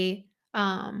a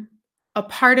um a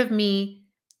part of me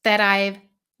that I've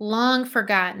long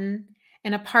forgotten,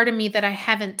 and a part of me that I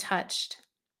haven't touched.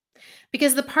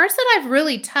 Because the parts that I've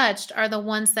really touched are the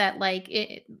ones that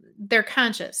they're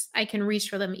conscious. I can reach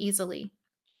for them easily.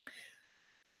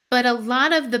 But a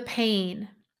lot of the pain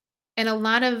and a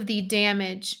lot of the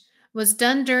damage was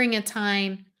done during a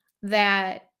time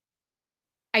that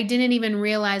I didn't even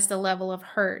realize the level of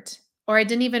hurt, or I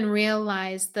didn't even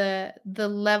realize the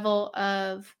level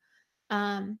of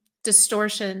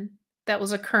distortion that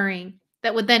was occurring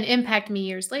that would then impact me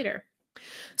years later.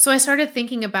 So I started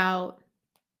thinking about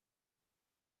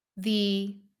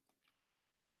the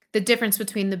the difference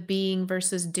between the being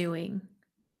versus doing,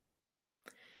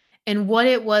 and what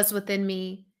it was within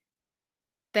me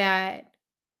that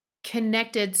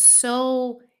connected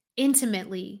so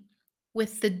intimately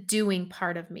with the doing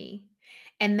part of me,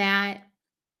 and that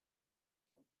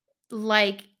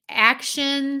like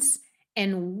actions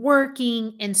and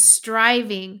working and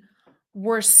striving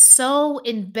were so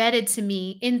embedded to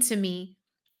me into me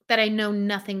that I know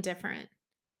nothing different.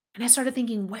 And I started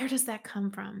thinking, where does that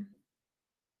come from?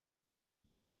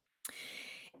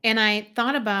 And I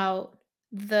thought about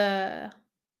the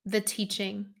the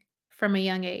teaching from a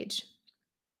young age.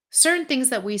 Certain things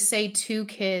that we say to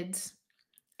kids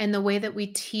and the way that we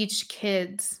teach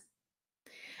kids,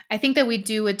 I think that we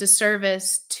do a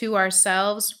disservice to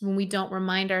ourselves when we don't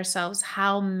remind ourselves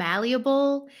how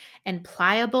malleable and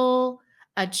pliable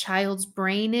a child's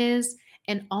brain is,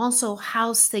 and also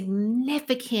how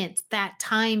significant that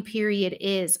time period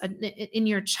is in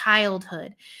your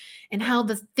childhood, and how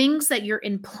the things that you're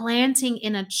implanting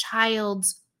in a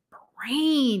child's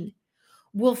brain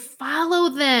will follow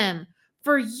them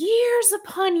for years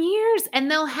upon years,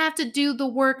 and they'll have to do the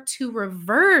work to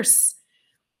reverse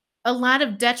a lot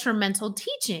of detrimental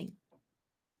teaching.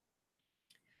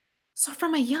 So,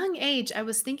 from a young age, I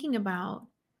was thinking about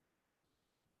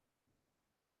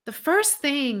the first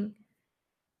thing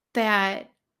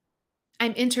that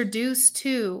I'm introduced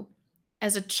to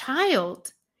as a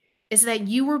child is that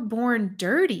you were born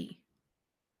dirty,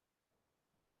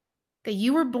 that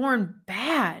you were born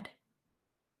bad,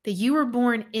 that you were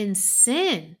born in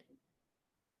sin.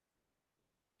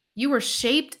 You were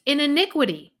shaped in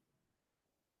iniquity.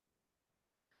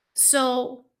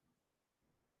 So,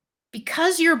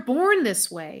 because you're born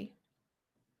this way,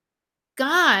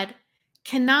 God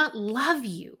cannot love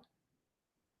you.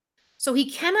 So,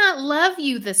 He cannot love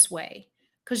you this way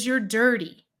because you're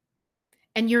dirty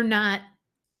and you're not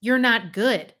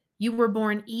good. You were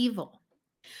born evil.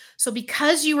 So,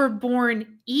 because you were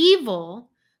born evil,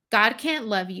 God can't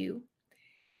love you.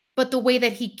 But the way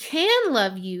that He can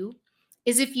love you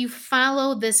is if you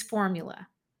follow this formula.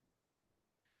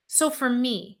 So, for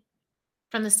me,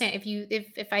 from the stand,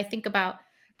 if I think about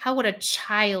how would a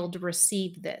child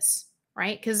receive this,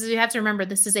 right? Because you have to remember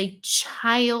this is a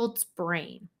child's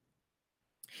brain.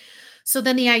 So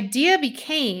then the idea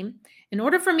became, in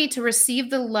order for me to receive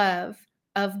the love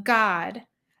of God,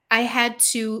 I had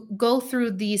to go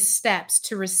through these steps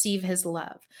to receive his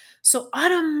love. So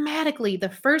automatically, the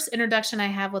first introduction I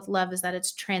have with love is that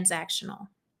it's transactional,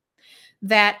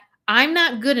 that I'm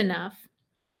not good enough,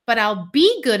 but I'll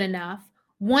be good enough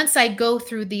once I go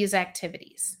through these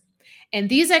activities. And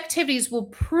these activities will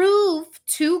prove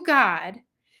to God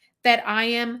that I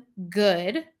am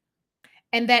good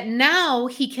and that now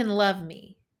he can love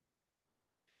me.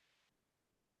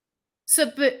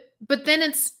 So but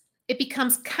then it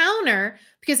becomes counter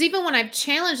because even when I've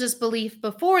challenged this belief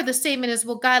before, the statement is,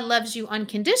 well, God loves you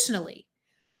unconditionally.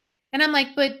 And I'm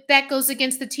like, but that goes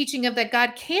against the teaching of that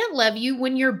God can't love you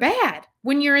when you're bad.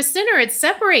 When you're a sinner, it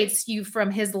separates you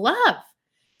from his love.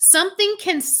 Something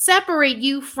can separate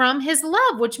you from his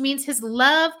love, which means his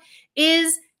love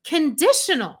is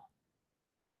conditional.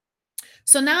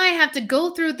 So now I have to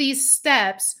go through these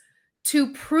steps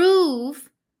to prove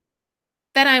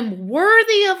that I'm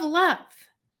worthy of love.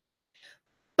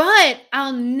 But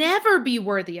I'll never be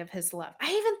worthy of his love.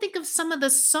 I even think of some of the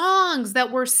songs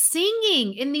that we're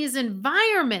singing in these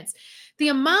environments. The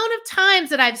amount of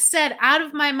times that I've said out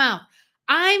of my mouth,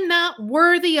 I'm not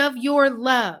worthy of your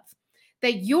love,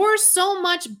 that you're so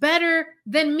much better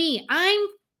than me. I'm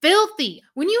filthy.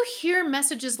 When you hear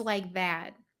messages like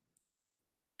that,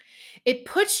 it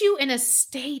puts you in a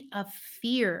state of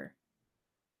fear.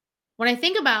 When I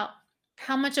think about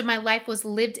how much of my life was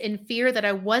lived in fear that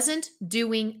I wasn't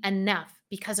doing enough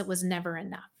because it was never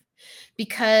enough.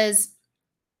 Because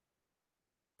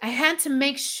I had to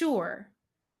make sure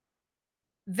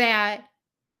that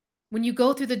when you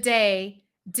go through the day,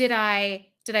 did I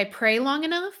pray long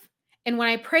enough? And when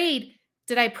I prayed,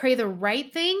 did I pray the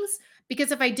right things?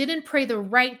 Because if I didn't pray the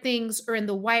right things or in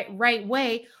the right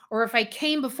way, or if I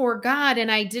came before God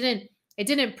and I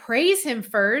didn't praise him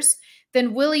first,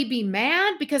 then will he be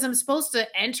mad because I'm supposed to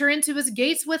enter into his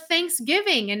gates with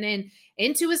thanksgiving and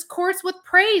into his courts with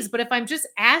praise? But if I'm just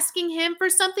asking him for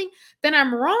something, then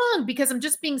I'm wrong because I'm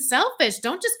just being selfish.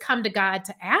 Don't just come to God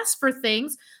to ask for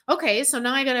things. Okay, so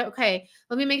now I gotta, okay,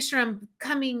 let me make sure I'm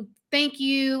coming, thank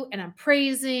you, and I'm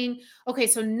praising. Okay,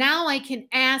 so now I can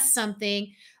ask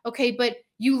something. Okay, but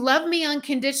you love me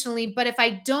unconditionally, but if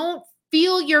I don't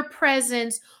feel your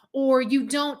presence or you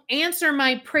don't answer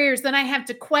my prayers, then I have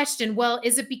to question, well,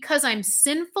 is it because I'm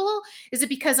sinful? Is it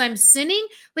because I'm sinning?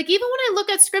 Like even when I look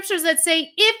at scriptures that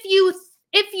say if you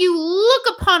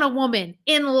look upon a woman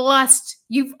in lust,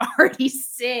 you've already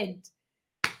sinned.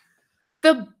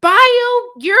 Your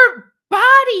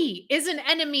body is an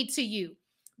enemy to you.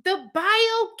 The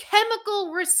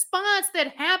biochemical response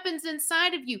that happens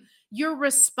inside of you, you're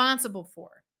responsible for.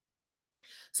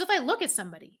 So if I look at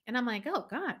somebody and I'm like, oh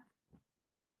God,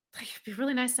 like, it'd be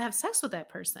really nice to have sex with that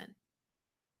person.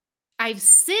 I've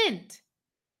sinned.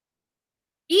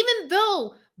 Even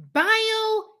though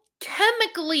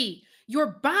biochemically your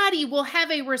body will have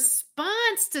a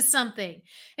response to something.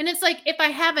 And it's like if I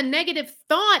have a negative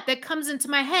thought that comes into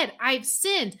my head, I've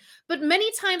sinned. But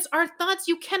many times our thoughts,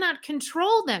 you cannot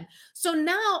control them. So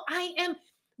now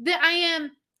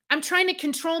I'm trying to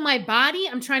control my body.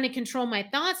 I'm trying to control my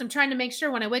thoughts. I'm trying to make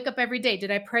sure when I wake up every day, did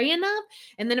I pray enough?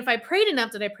 And then if I prayed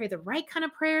enough, did I pray the right kind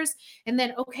of prayers? And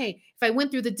then, okay, if I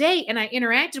went through the day and I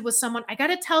interacted with someone, I got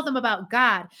to tell them about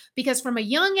God because from a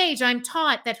young age, I'm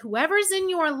taught that whoever's in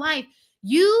your life,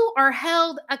 you are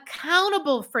held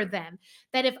accountable for them.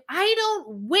 That if I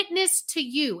don't witness to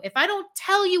you, if I don't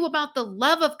tell you about the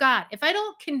love of God, if I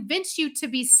don't convince you to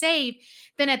be saved,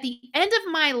 then at the end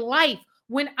of my life,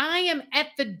 when I am at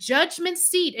the judgment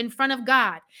seat in front of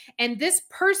God, and this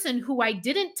person who I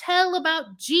didn't tell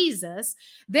about Jesus,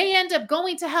 they end up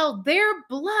going to hell, their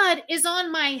blood is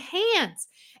on my hands.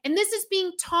 And this is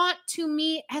being taught to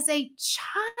me as a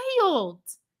child.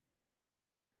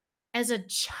 As a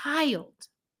child.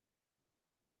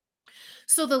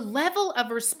 So the level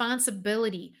of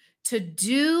responsibility to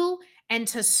do and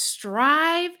to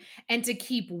strive and to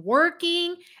keep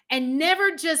working and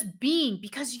never just being,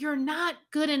 because you're not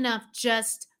good enough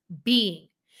just being.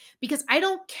 Because I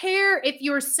don't care if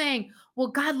you're saying, well,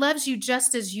 God loves you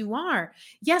just as you are.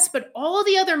 Yes, but all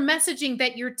the other messaging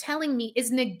that you're telling me is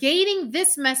negating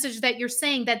this message that you're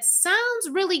saying that sounds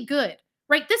really good,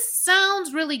 right? This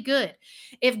sounds really good.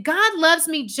 If God loves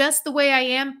me just the way I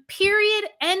am, period,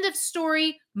 end of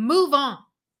story, move on.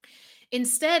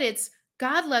 Instead, it's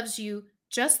God loves you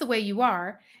just the way you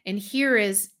are, and here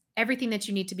is everything that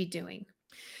you need to be doing.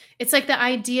 It's like the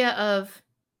idea of,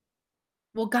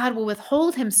 well, God will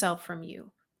withhold himself from you.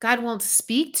 God won't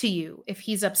speak to you if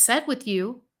he's upset with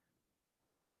you.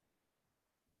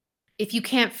 If you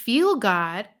can't feel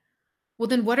God, well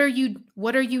then what are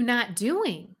you not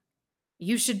doing?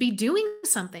 You should be doing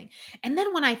something. And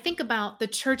then when I think about the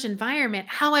church environment,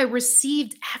 how I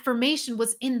received affirmation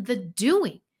was in the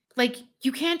doing. Like,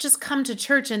 you can't just come to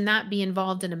church and not be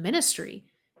involved in a ministry.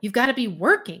 You've got to be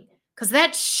working because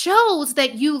that shows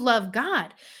that you love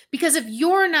God. Because if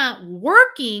you're not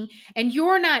working and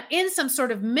you're not in some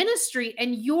sort of ministry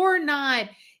and you're not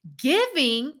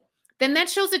giving, then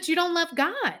that shows that you don't love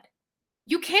God.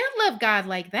 You can't love God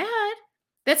like that.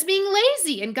 That's being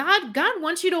lazy. And God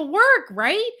wants you to work,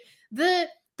 right? The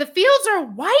the fields are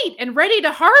white and ready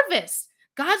to harvest.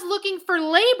 God's looking for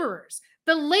laborers.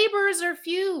 The laborers are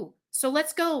few. So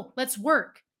let's go. Let's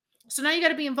work. So now you got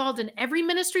to be involved in every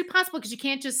ministry possible because you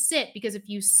can't just sit, because if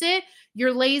you sit,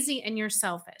 you're lazy and you're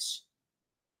selfish.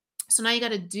 So now you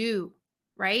got to do,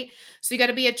 right? So you got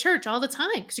to be at church all the time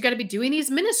because you got to be doing these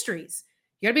ministries.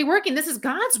 You got to be working. This is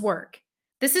God's work.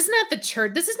 This is not the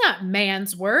church. This is not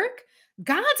man's work.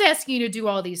 God's asking you to do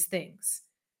all these things,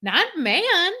 not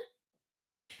man.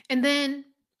 And then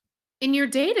in your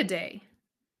day to day,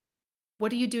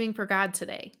 what are you doing for God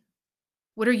today?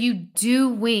 What are you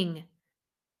doing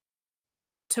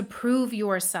to prove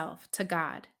yourself to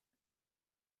God?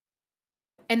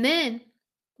 And then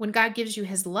when God gives you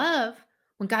his love,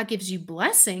 when God gives you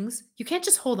blessings, you can't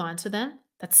just hold on to them.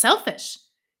 That's selfish.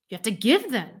 You have to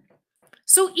give them.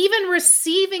 So even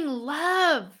receiving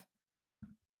love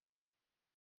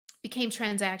became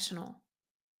transactional.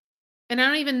 And I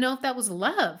don't even know if that was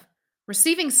love.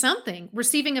 Receiving something,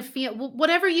 receiving a feel,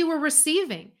 whatever you were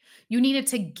receiving, you needed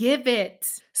to give it.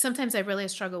 Sometimes I really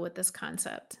struggle with this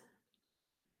concept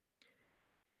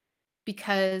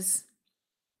because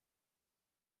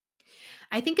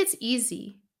I think it's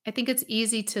easy. I think it's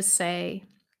easy to say,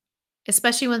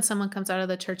 especially when someone comes out of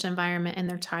the church environment and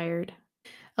they're tired.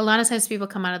 A lot of times people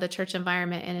come out of the church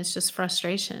environment and it's just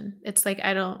frustration. It's like,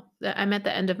 I'm at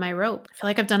the end of my rope. I feel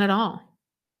like I've done it all.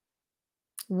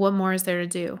 What more is there to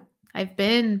do? I've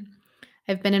been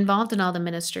I've been involved in all the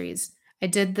ministries. I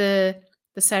did the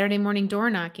Saturday morning door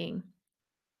knocking.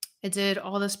 I did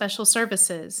all the special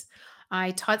services.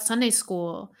 I taught Sunday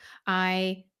school.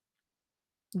 I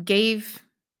gave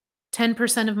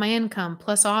 10% of my income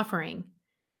plus offering.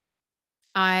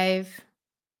 I've,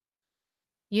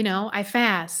 I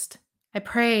fast. I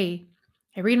pray.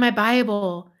 I read my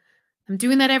Bible. I'm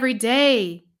doing that every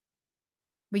day.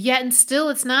 But yet and still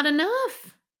it's not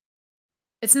enough.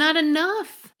 It's not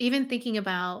enough. Even thinking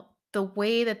about the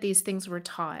way that these things were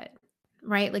taught,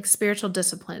 right? Like spiritual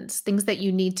disciplines, things that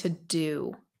you need to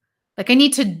do. Like I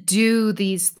need to do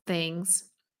these things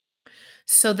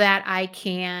so that I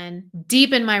can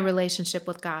deepen my relationship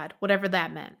with God, whatever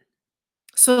that meant.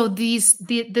 So this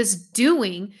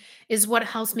doing is what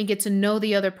helps me get to know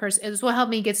the other person. Is what helped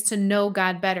me gets to know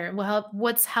God better. And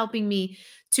what's helping me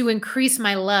to increase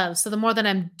my love. So the more that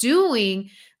I'm doing,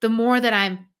 the more that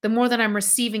I'm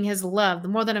receiving his love, the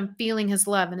more that I'm feeling his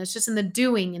love. And it's just in the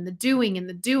doing and the doing and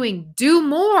the doing. Do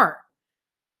more.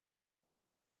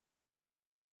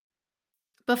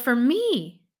 But for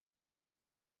me,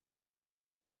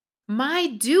 my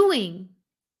doing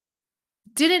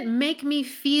didn't make me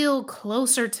feel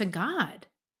closer to God.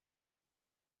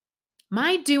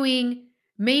 My doing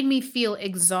made me feel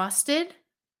exhausted.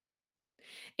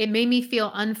 It made me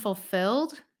feel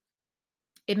unfulfilled.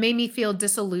 It made me feel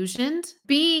disillusioned.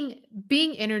 Being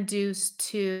introduced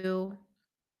to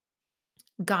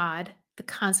God, the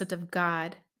concept of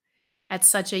God at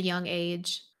such a young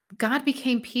age, God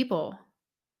became people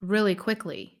really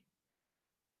quickly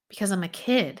because I'm a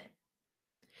kid.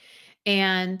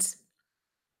 And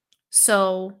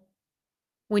so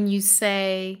when you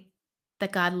say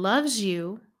that God loves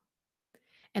you,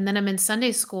 and then I'm in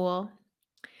Sunday school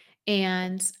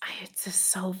and it's just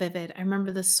so vivid. I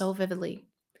remember this so vividly.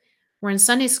 We're in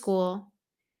Sunday school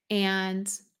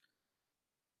and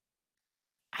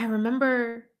I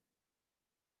remember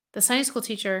the Sunday school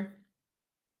teacher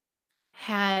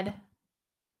had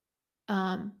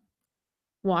um,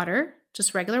 water,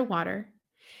 just regular water,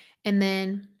 and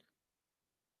then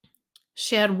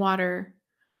she had water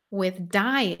with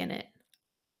dye in it.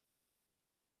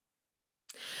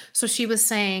 So she was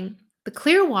saying the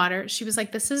clear water, she was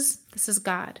like, this is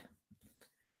God.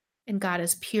 And God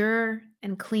is pure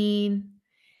and clean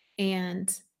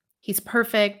and he's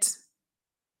perfect.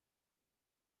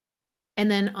 And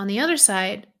then on the other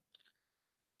side,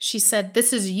 she said,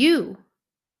 this is you.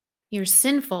 You're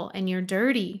sinful and you're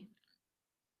dirty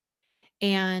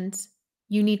and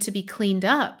you need to be cleaned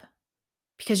up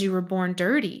because you were born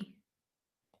dirty.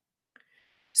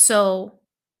 So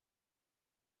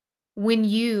when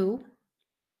you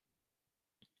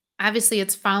Obviously,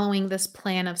 it's following this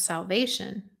plan of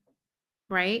salvation,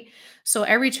 right? So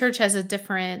every church has a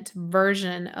different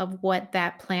version of what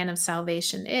that plan of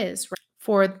salvation is.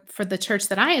 For the church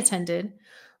that I attended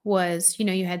was,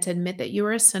 you had to admit that you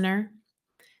were a sinner,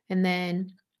 and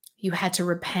then you had to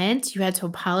repent, you had to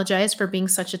apologize for being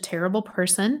such a terrible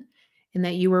person and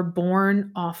that you were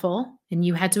born awful, and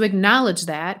you had to acknowledge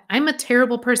that I'm a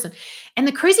terrible person. And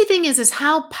the crazy thing is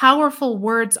how powerful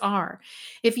words are.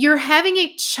 If you're having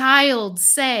a child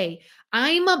say,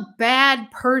 I'm a bad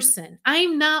person,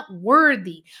 I'm not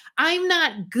worthy, I'm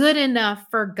not good enough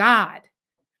for God,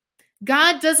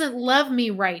 God doesn't love me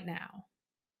right now.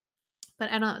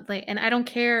 But I don't like, and I don't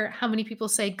care how many people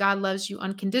say God loves you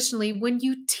unconditionally when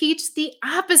you teach the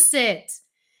opposite.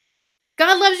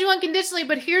 God loves you unconditionally,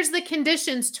 but here's the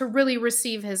conditions to really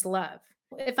receive his love.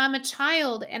 If I'm a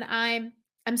child and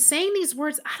I'm saying these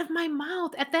words out of my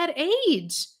mouth at that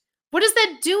age, what is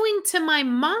that doing to my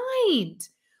mind?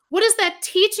 What is that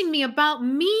teaching me about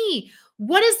me?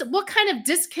 What kind of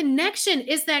disconnection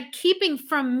is that keeping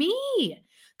from me?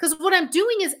 Because what I'm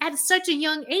doing is at such a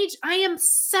young age, I am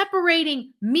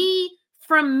separating me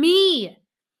from me.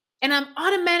 And I'm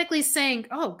automatically saying,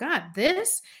 "Oh God,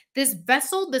 this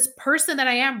vessel, this person that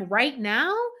I am right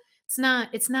now, it's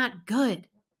not good.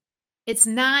 It's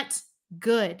not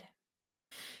good."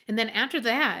 And then after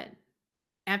that,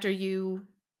 after you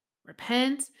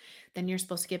repent, then you're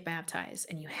supposed to get baptized.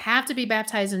 And you have to be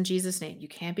baptized in Jesus' name. You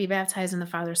can't be baptized in the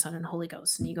Father, Son, and Holy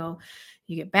Ghost. And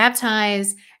you get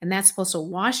baptized, and that's supposed to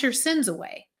wash your sins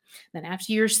away. Then,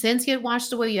 after your sins get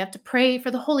washed away, you have to pray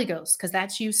for the Holy Ghost because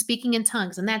that's you speaking in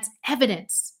tongues, and that's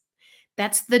evidence.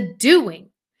 That's the doing.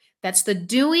 That's the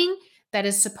doing that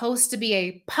is supposed to be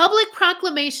a public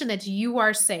proclamation that you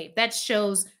are saved. That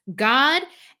shows God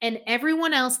and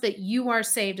everyone else that you are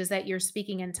saved, is that you're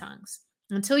speaking in tongues.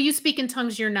 Until you speak in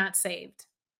tongues, you're not saved.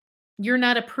 You're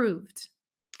not approved.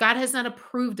 God has not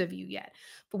approved of you yet.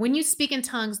 But when you speak in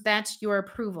tongues, that's your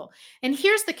approval. And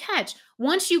here's the catch: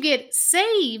 once you get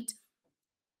saved,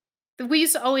 we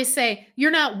used to always say,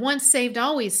 you're not once saved,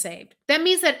 always saved. That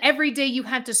means that every day you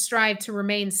have to strive to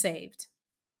remain saved.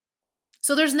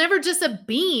 So there's never just a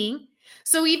being.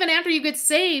 So even after you get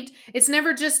saved, it's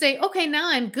never just a, okay, now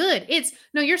I'm good. It's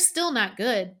no, you're still not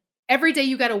good. Every day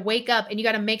you got to wake up and you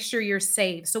got to make sure you're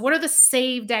saved. So what are the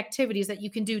saved activities that you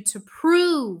can do to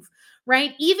prove,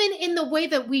 right? Even in the way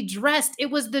that we dressed, it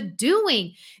was the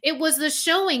doing. It was the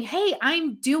showing, hey,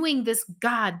 I'm doing this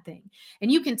God thing.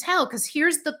 And you can tell because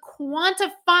here's the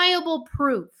quantifiable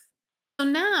proof. So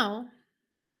now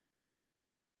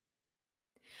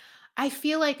I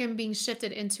feel like I'm being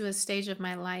shifted into a stage of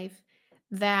my life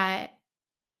that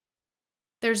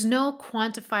there's no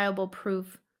quantifiable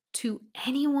proof to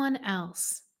anyone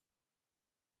else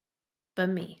but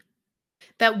me.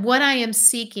 That what I am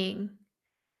seeking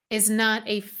is not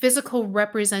a physical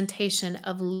representation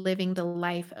of living the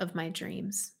life of my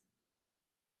dreams.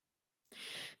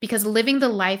 Because living the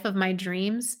life of my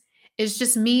dreams is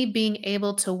just me being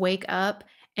able to wake up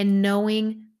and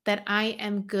knowing that I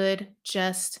am good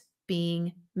just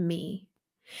being me.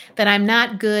 That I'm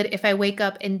not good if I wake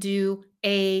up and do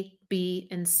A, B,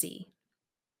 and C.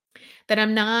 That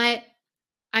I'm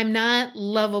not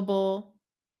lovable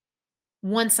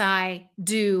once I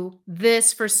do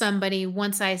this for somebody,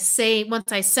 once I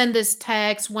send this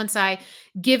text, once I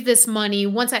give this money,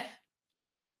 once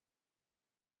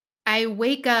I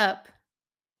wake up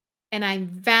and I'm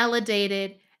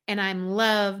validated and I'm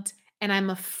loved and I'm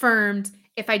affirmed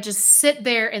if I just sit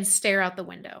there and stare out the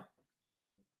window.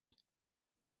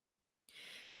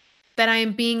 That I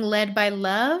am being led by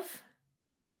love,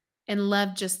 and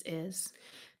love just is.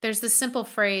 There's this simple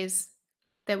phrase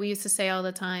that we used to say all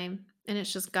the time, and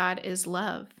it's just God is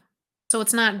love. So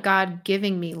it's not God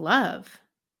giving me love.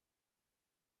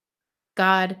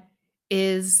 God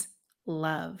is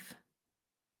love.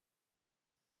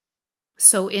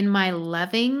 So in my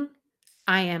loving,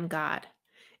 I am God.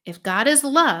 If God is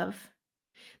love,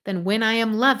 then when I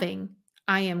am loving,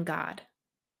 I am God.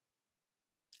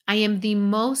 I am the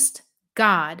most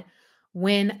God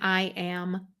when I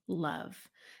am love.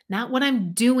 Not when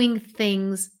I'm doing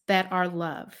things that are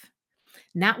love.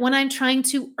 Not when I'm trying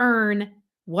to earn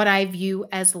what I view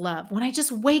as love. When I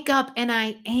just wake up and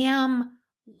I am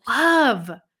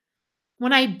love.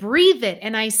 When I breathe it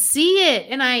and I see it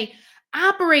and I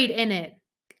operate in it.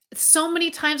 So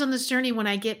many times on this journey when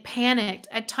I get panicked,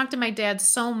 I talk to my dad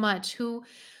so much, who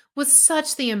was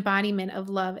such the embodiment of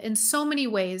love in so many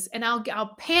ways, and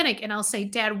I'll panic and I'll say,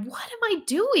 "Dad, what am I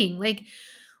doing? Like,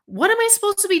 what am I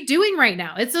supposed to be doing right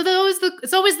now?" It's always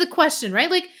the question, right?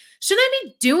 Like, should I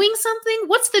be doing something?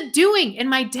 What's the doing? And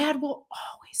my dad will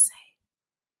always say,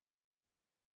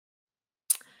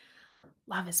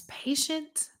 Love is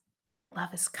patient.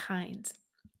 Love is kind.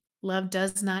 Love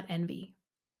does not envy.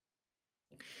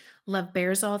 Love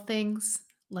bears all things.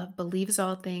 Love believes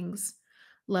all things.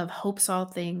 Love hopes all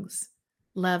things.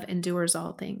 Love endures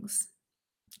all things.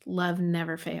 Love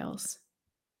never fails.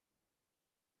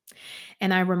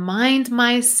 And I remind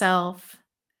myself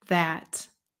that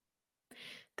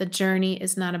the journey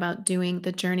is not about doing,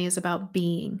 the journey is about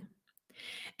being.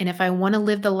 And if I want to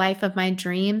live the life of my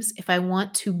dreams, if I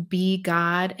want to be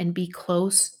God and be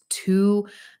close to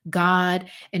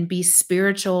God and be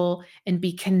spiritual and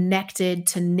be connected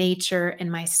to nature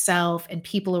and myself and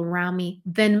people around me,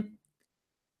 then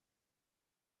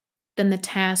the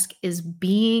task is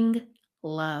being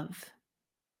love.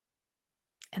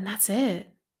 And that's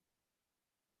it.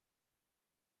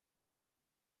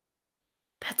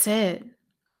 That's it.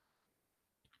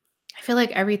 I feel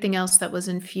like everything else that was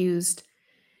infused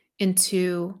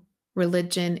into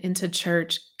religion, into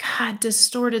church, God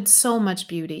distorted so much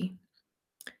beauty,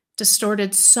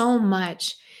 distorted so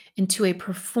much into a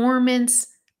performance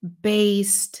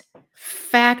based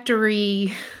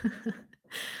factory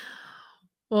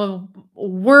well,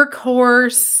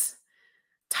 workhorse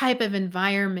type of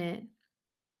environment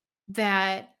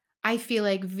that I feel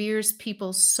like veers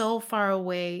people so far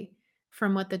away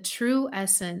from what the true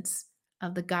essence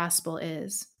of the gospel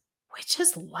is, which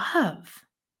is love.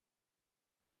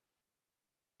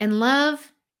 And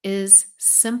love is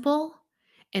simple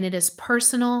and it is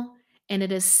personal and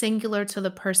it is singular to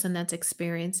the person that's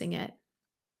experiencing it.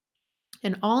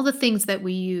 And all the things that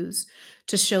we use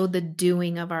to show the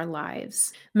doing of our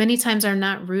lives many times are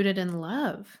not rooted in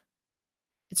love.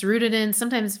 It's rooted in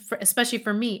sometimes, especially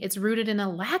for me, it's rooted in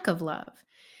a lack of love.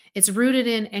 It's rooted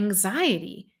in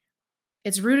anxiety.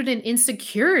 It's rooted in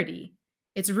insecurity.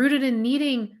 It's rooted in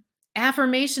needing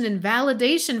affirmation and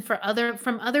validation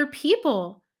from other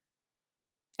people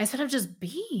instead of just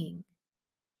being.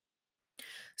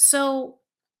 So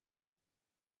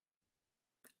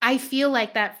I feel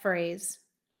like that phrase,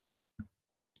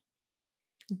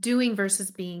 doing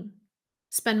versus being,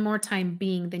 spend more time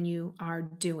being than you are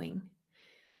doing.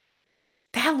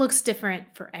 That looks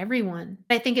different for everyone.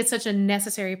 I think it's such a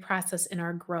necessary process in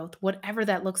our growth, whatever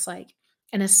that looks like,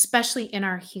 and especially in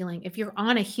our healing. If you're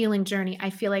on a healing journey,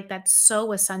 I feel like that's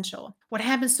so essential. What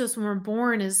happens to us when we're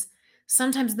born is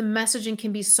sometimes the messaging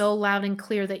can be so loud and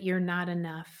clear that you're not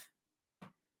enough,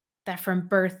 that from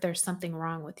birth there's something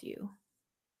wrong with you.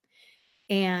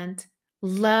 And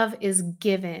love is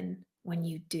given when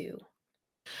you do.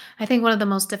 I think one of the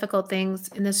most difficult things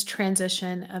in this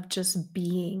transition of just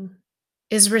being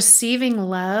is receiving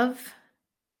love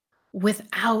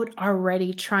without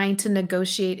already trying to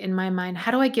negotiate in my mind.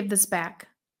 How do I give this back?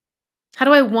 How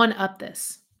do I one up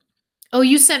this? Oh,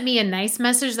 you sent me a nice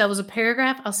message that was a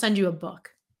paragraph. I'll send you a book.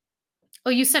 Oh,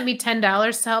 you sent me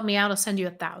 $10 to help me out. I'll send you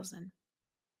 1,000.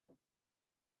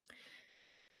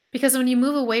 Because when you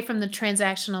move away from the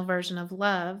transactional version of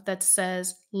love that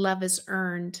says love is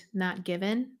earned, not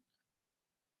given,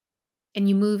 and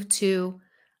you move to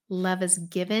love is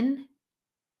given,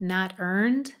 not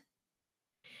earned,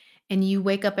 and you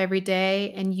wake up every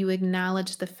day and you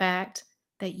acknowledge the fact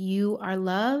that you are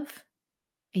love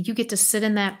and you get to sit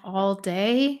in that all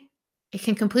day, it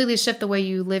can completely shift the way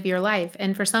you live your life.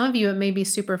 And for some of you, it may be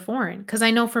super foreign because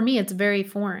I know for me, it's very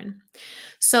foreign.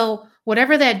 So,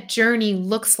 whatever that journey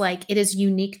looks like, it is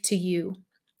unique to you.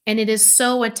 And it is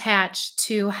so attached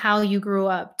to how you grew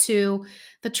up, to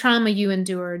the trauma you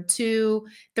endured, to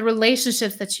the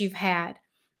relationships that you've had.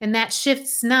 And that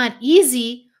shift's not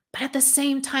easy, but at the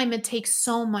same time, it takes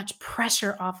so much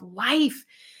pressure off life.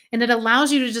 And it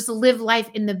allows you to just live life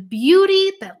in the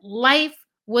beauty that life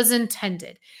was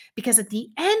intended. Because at the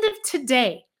end of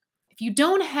today, if you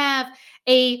don't have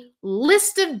a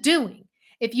list of doing,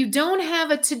 if you don't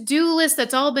have a to-do list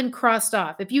that's all been crossed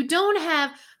off, if you don't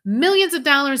have millions of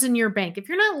dollars in your bank, if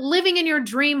you're not living in your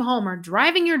dream home or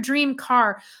driving your dream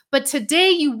car, but today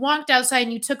you walked outside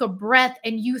and you took a breath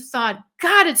and you thought,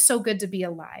 God, it's so good to be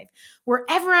alive.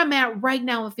 Wherever I'm at right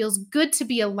now, it feels good to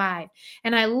be alive.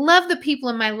 And I love the people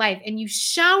in my life. And you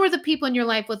shower the people in your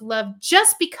life with love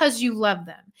just because you love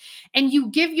them. And you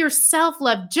give yourself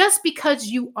love just because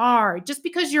you are, just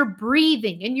because you're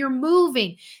breathing and you're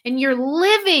moving and you're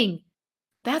living.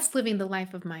 That's living the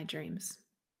life of my dreams.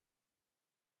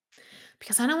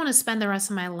 Because I don't want to spend the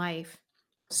rest of my life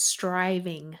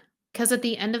striving. Because at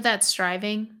the end of that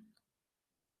striving,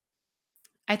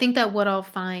 I think that what I'll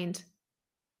find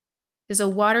is a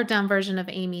watered down version of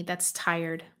Amy that's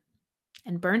tired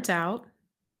and burnt out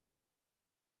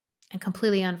and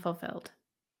completely unfulfilled.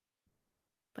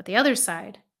 But the other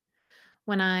side,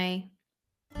 when I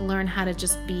learn how to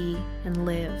just be and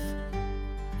live,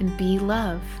 and be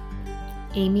love.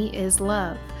 Amy is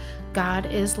love. God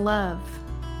is love.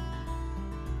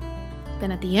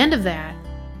 Then at the end of that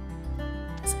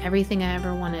is everything I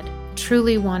ever wanted,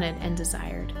 truly wanted and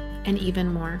desired, and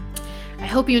even more. I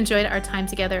hope you enjoyed our time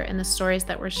together and the stories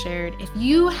that were shared. If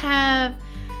you have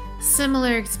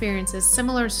similar experiences,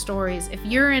 similar stories, if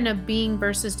you're in a being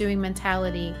versus doing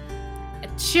mentality,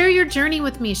 share your journey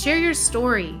with me, share your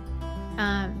story,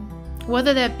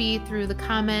 whether that be through the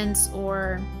comments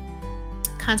or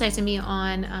contacting me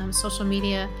on social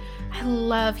media. I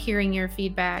love hearing your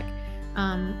feedback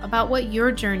about what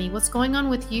your journey, what's going on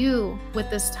with you with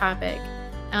this topic.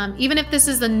 Even if this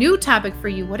is a new topic for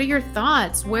you, what are your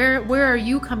thoughts? Where are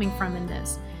you coming from in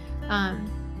this?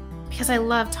 Because I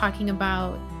love talking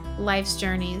about life's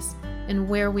journeys and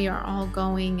where we are all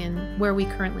going and where we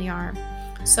currently are.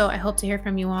 So I hope to hear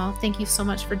from you all. Thank you so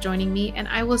much for joining me, and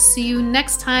I will see you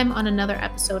next time on another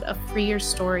episode of Free Your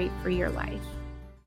Story, Free Your Life.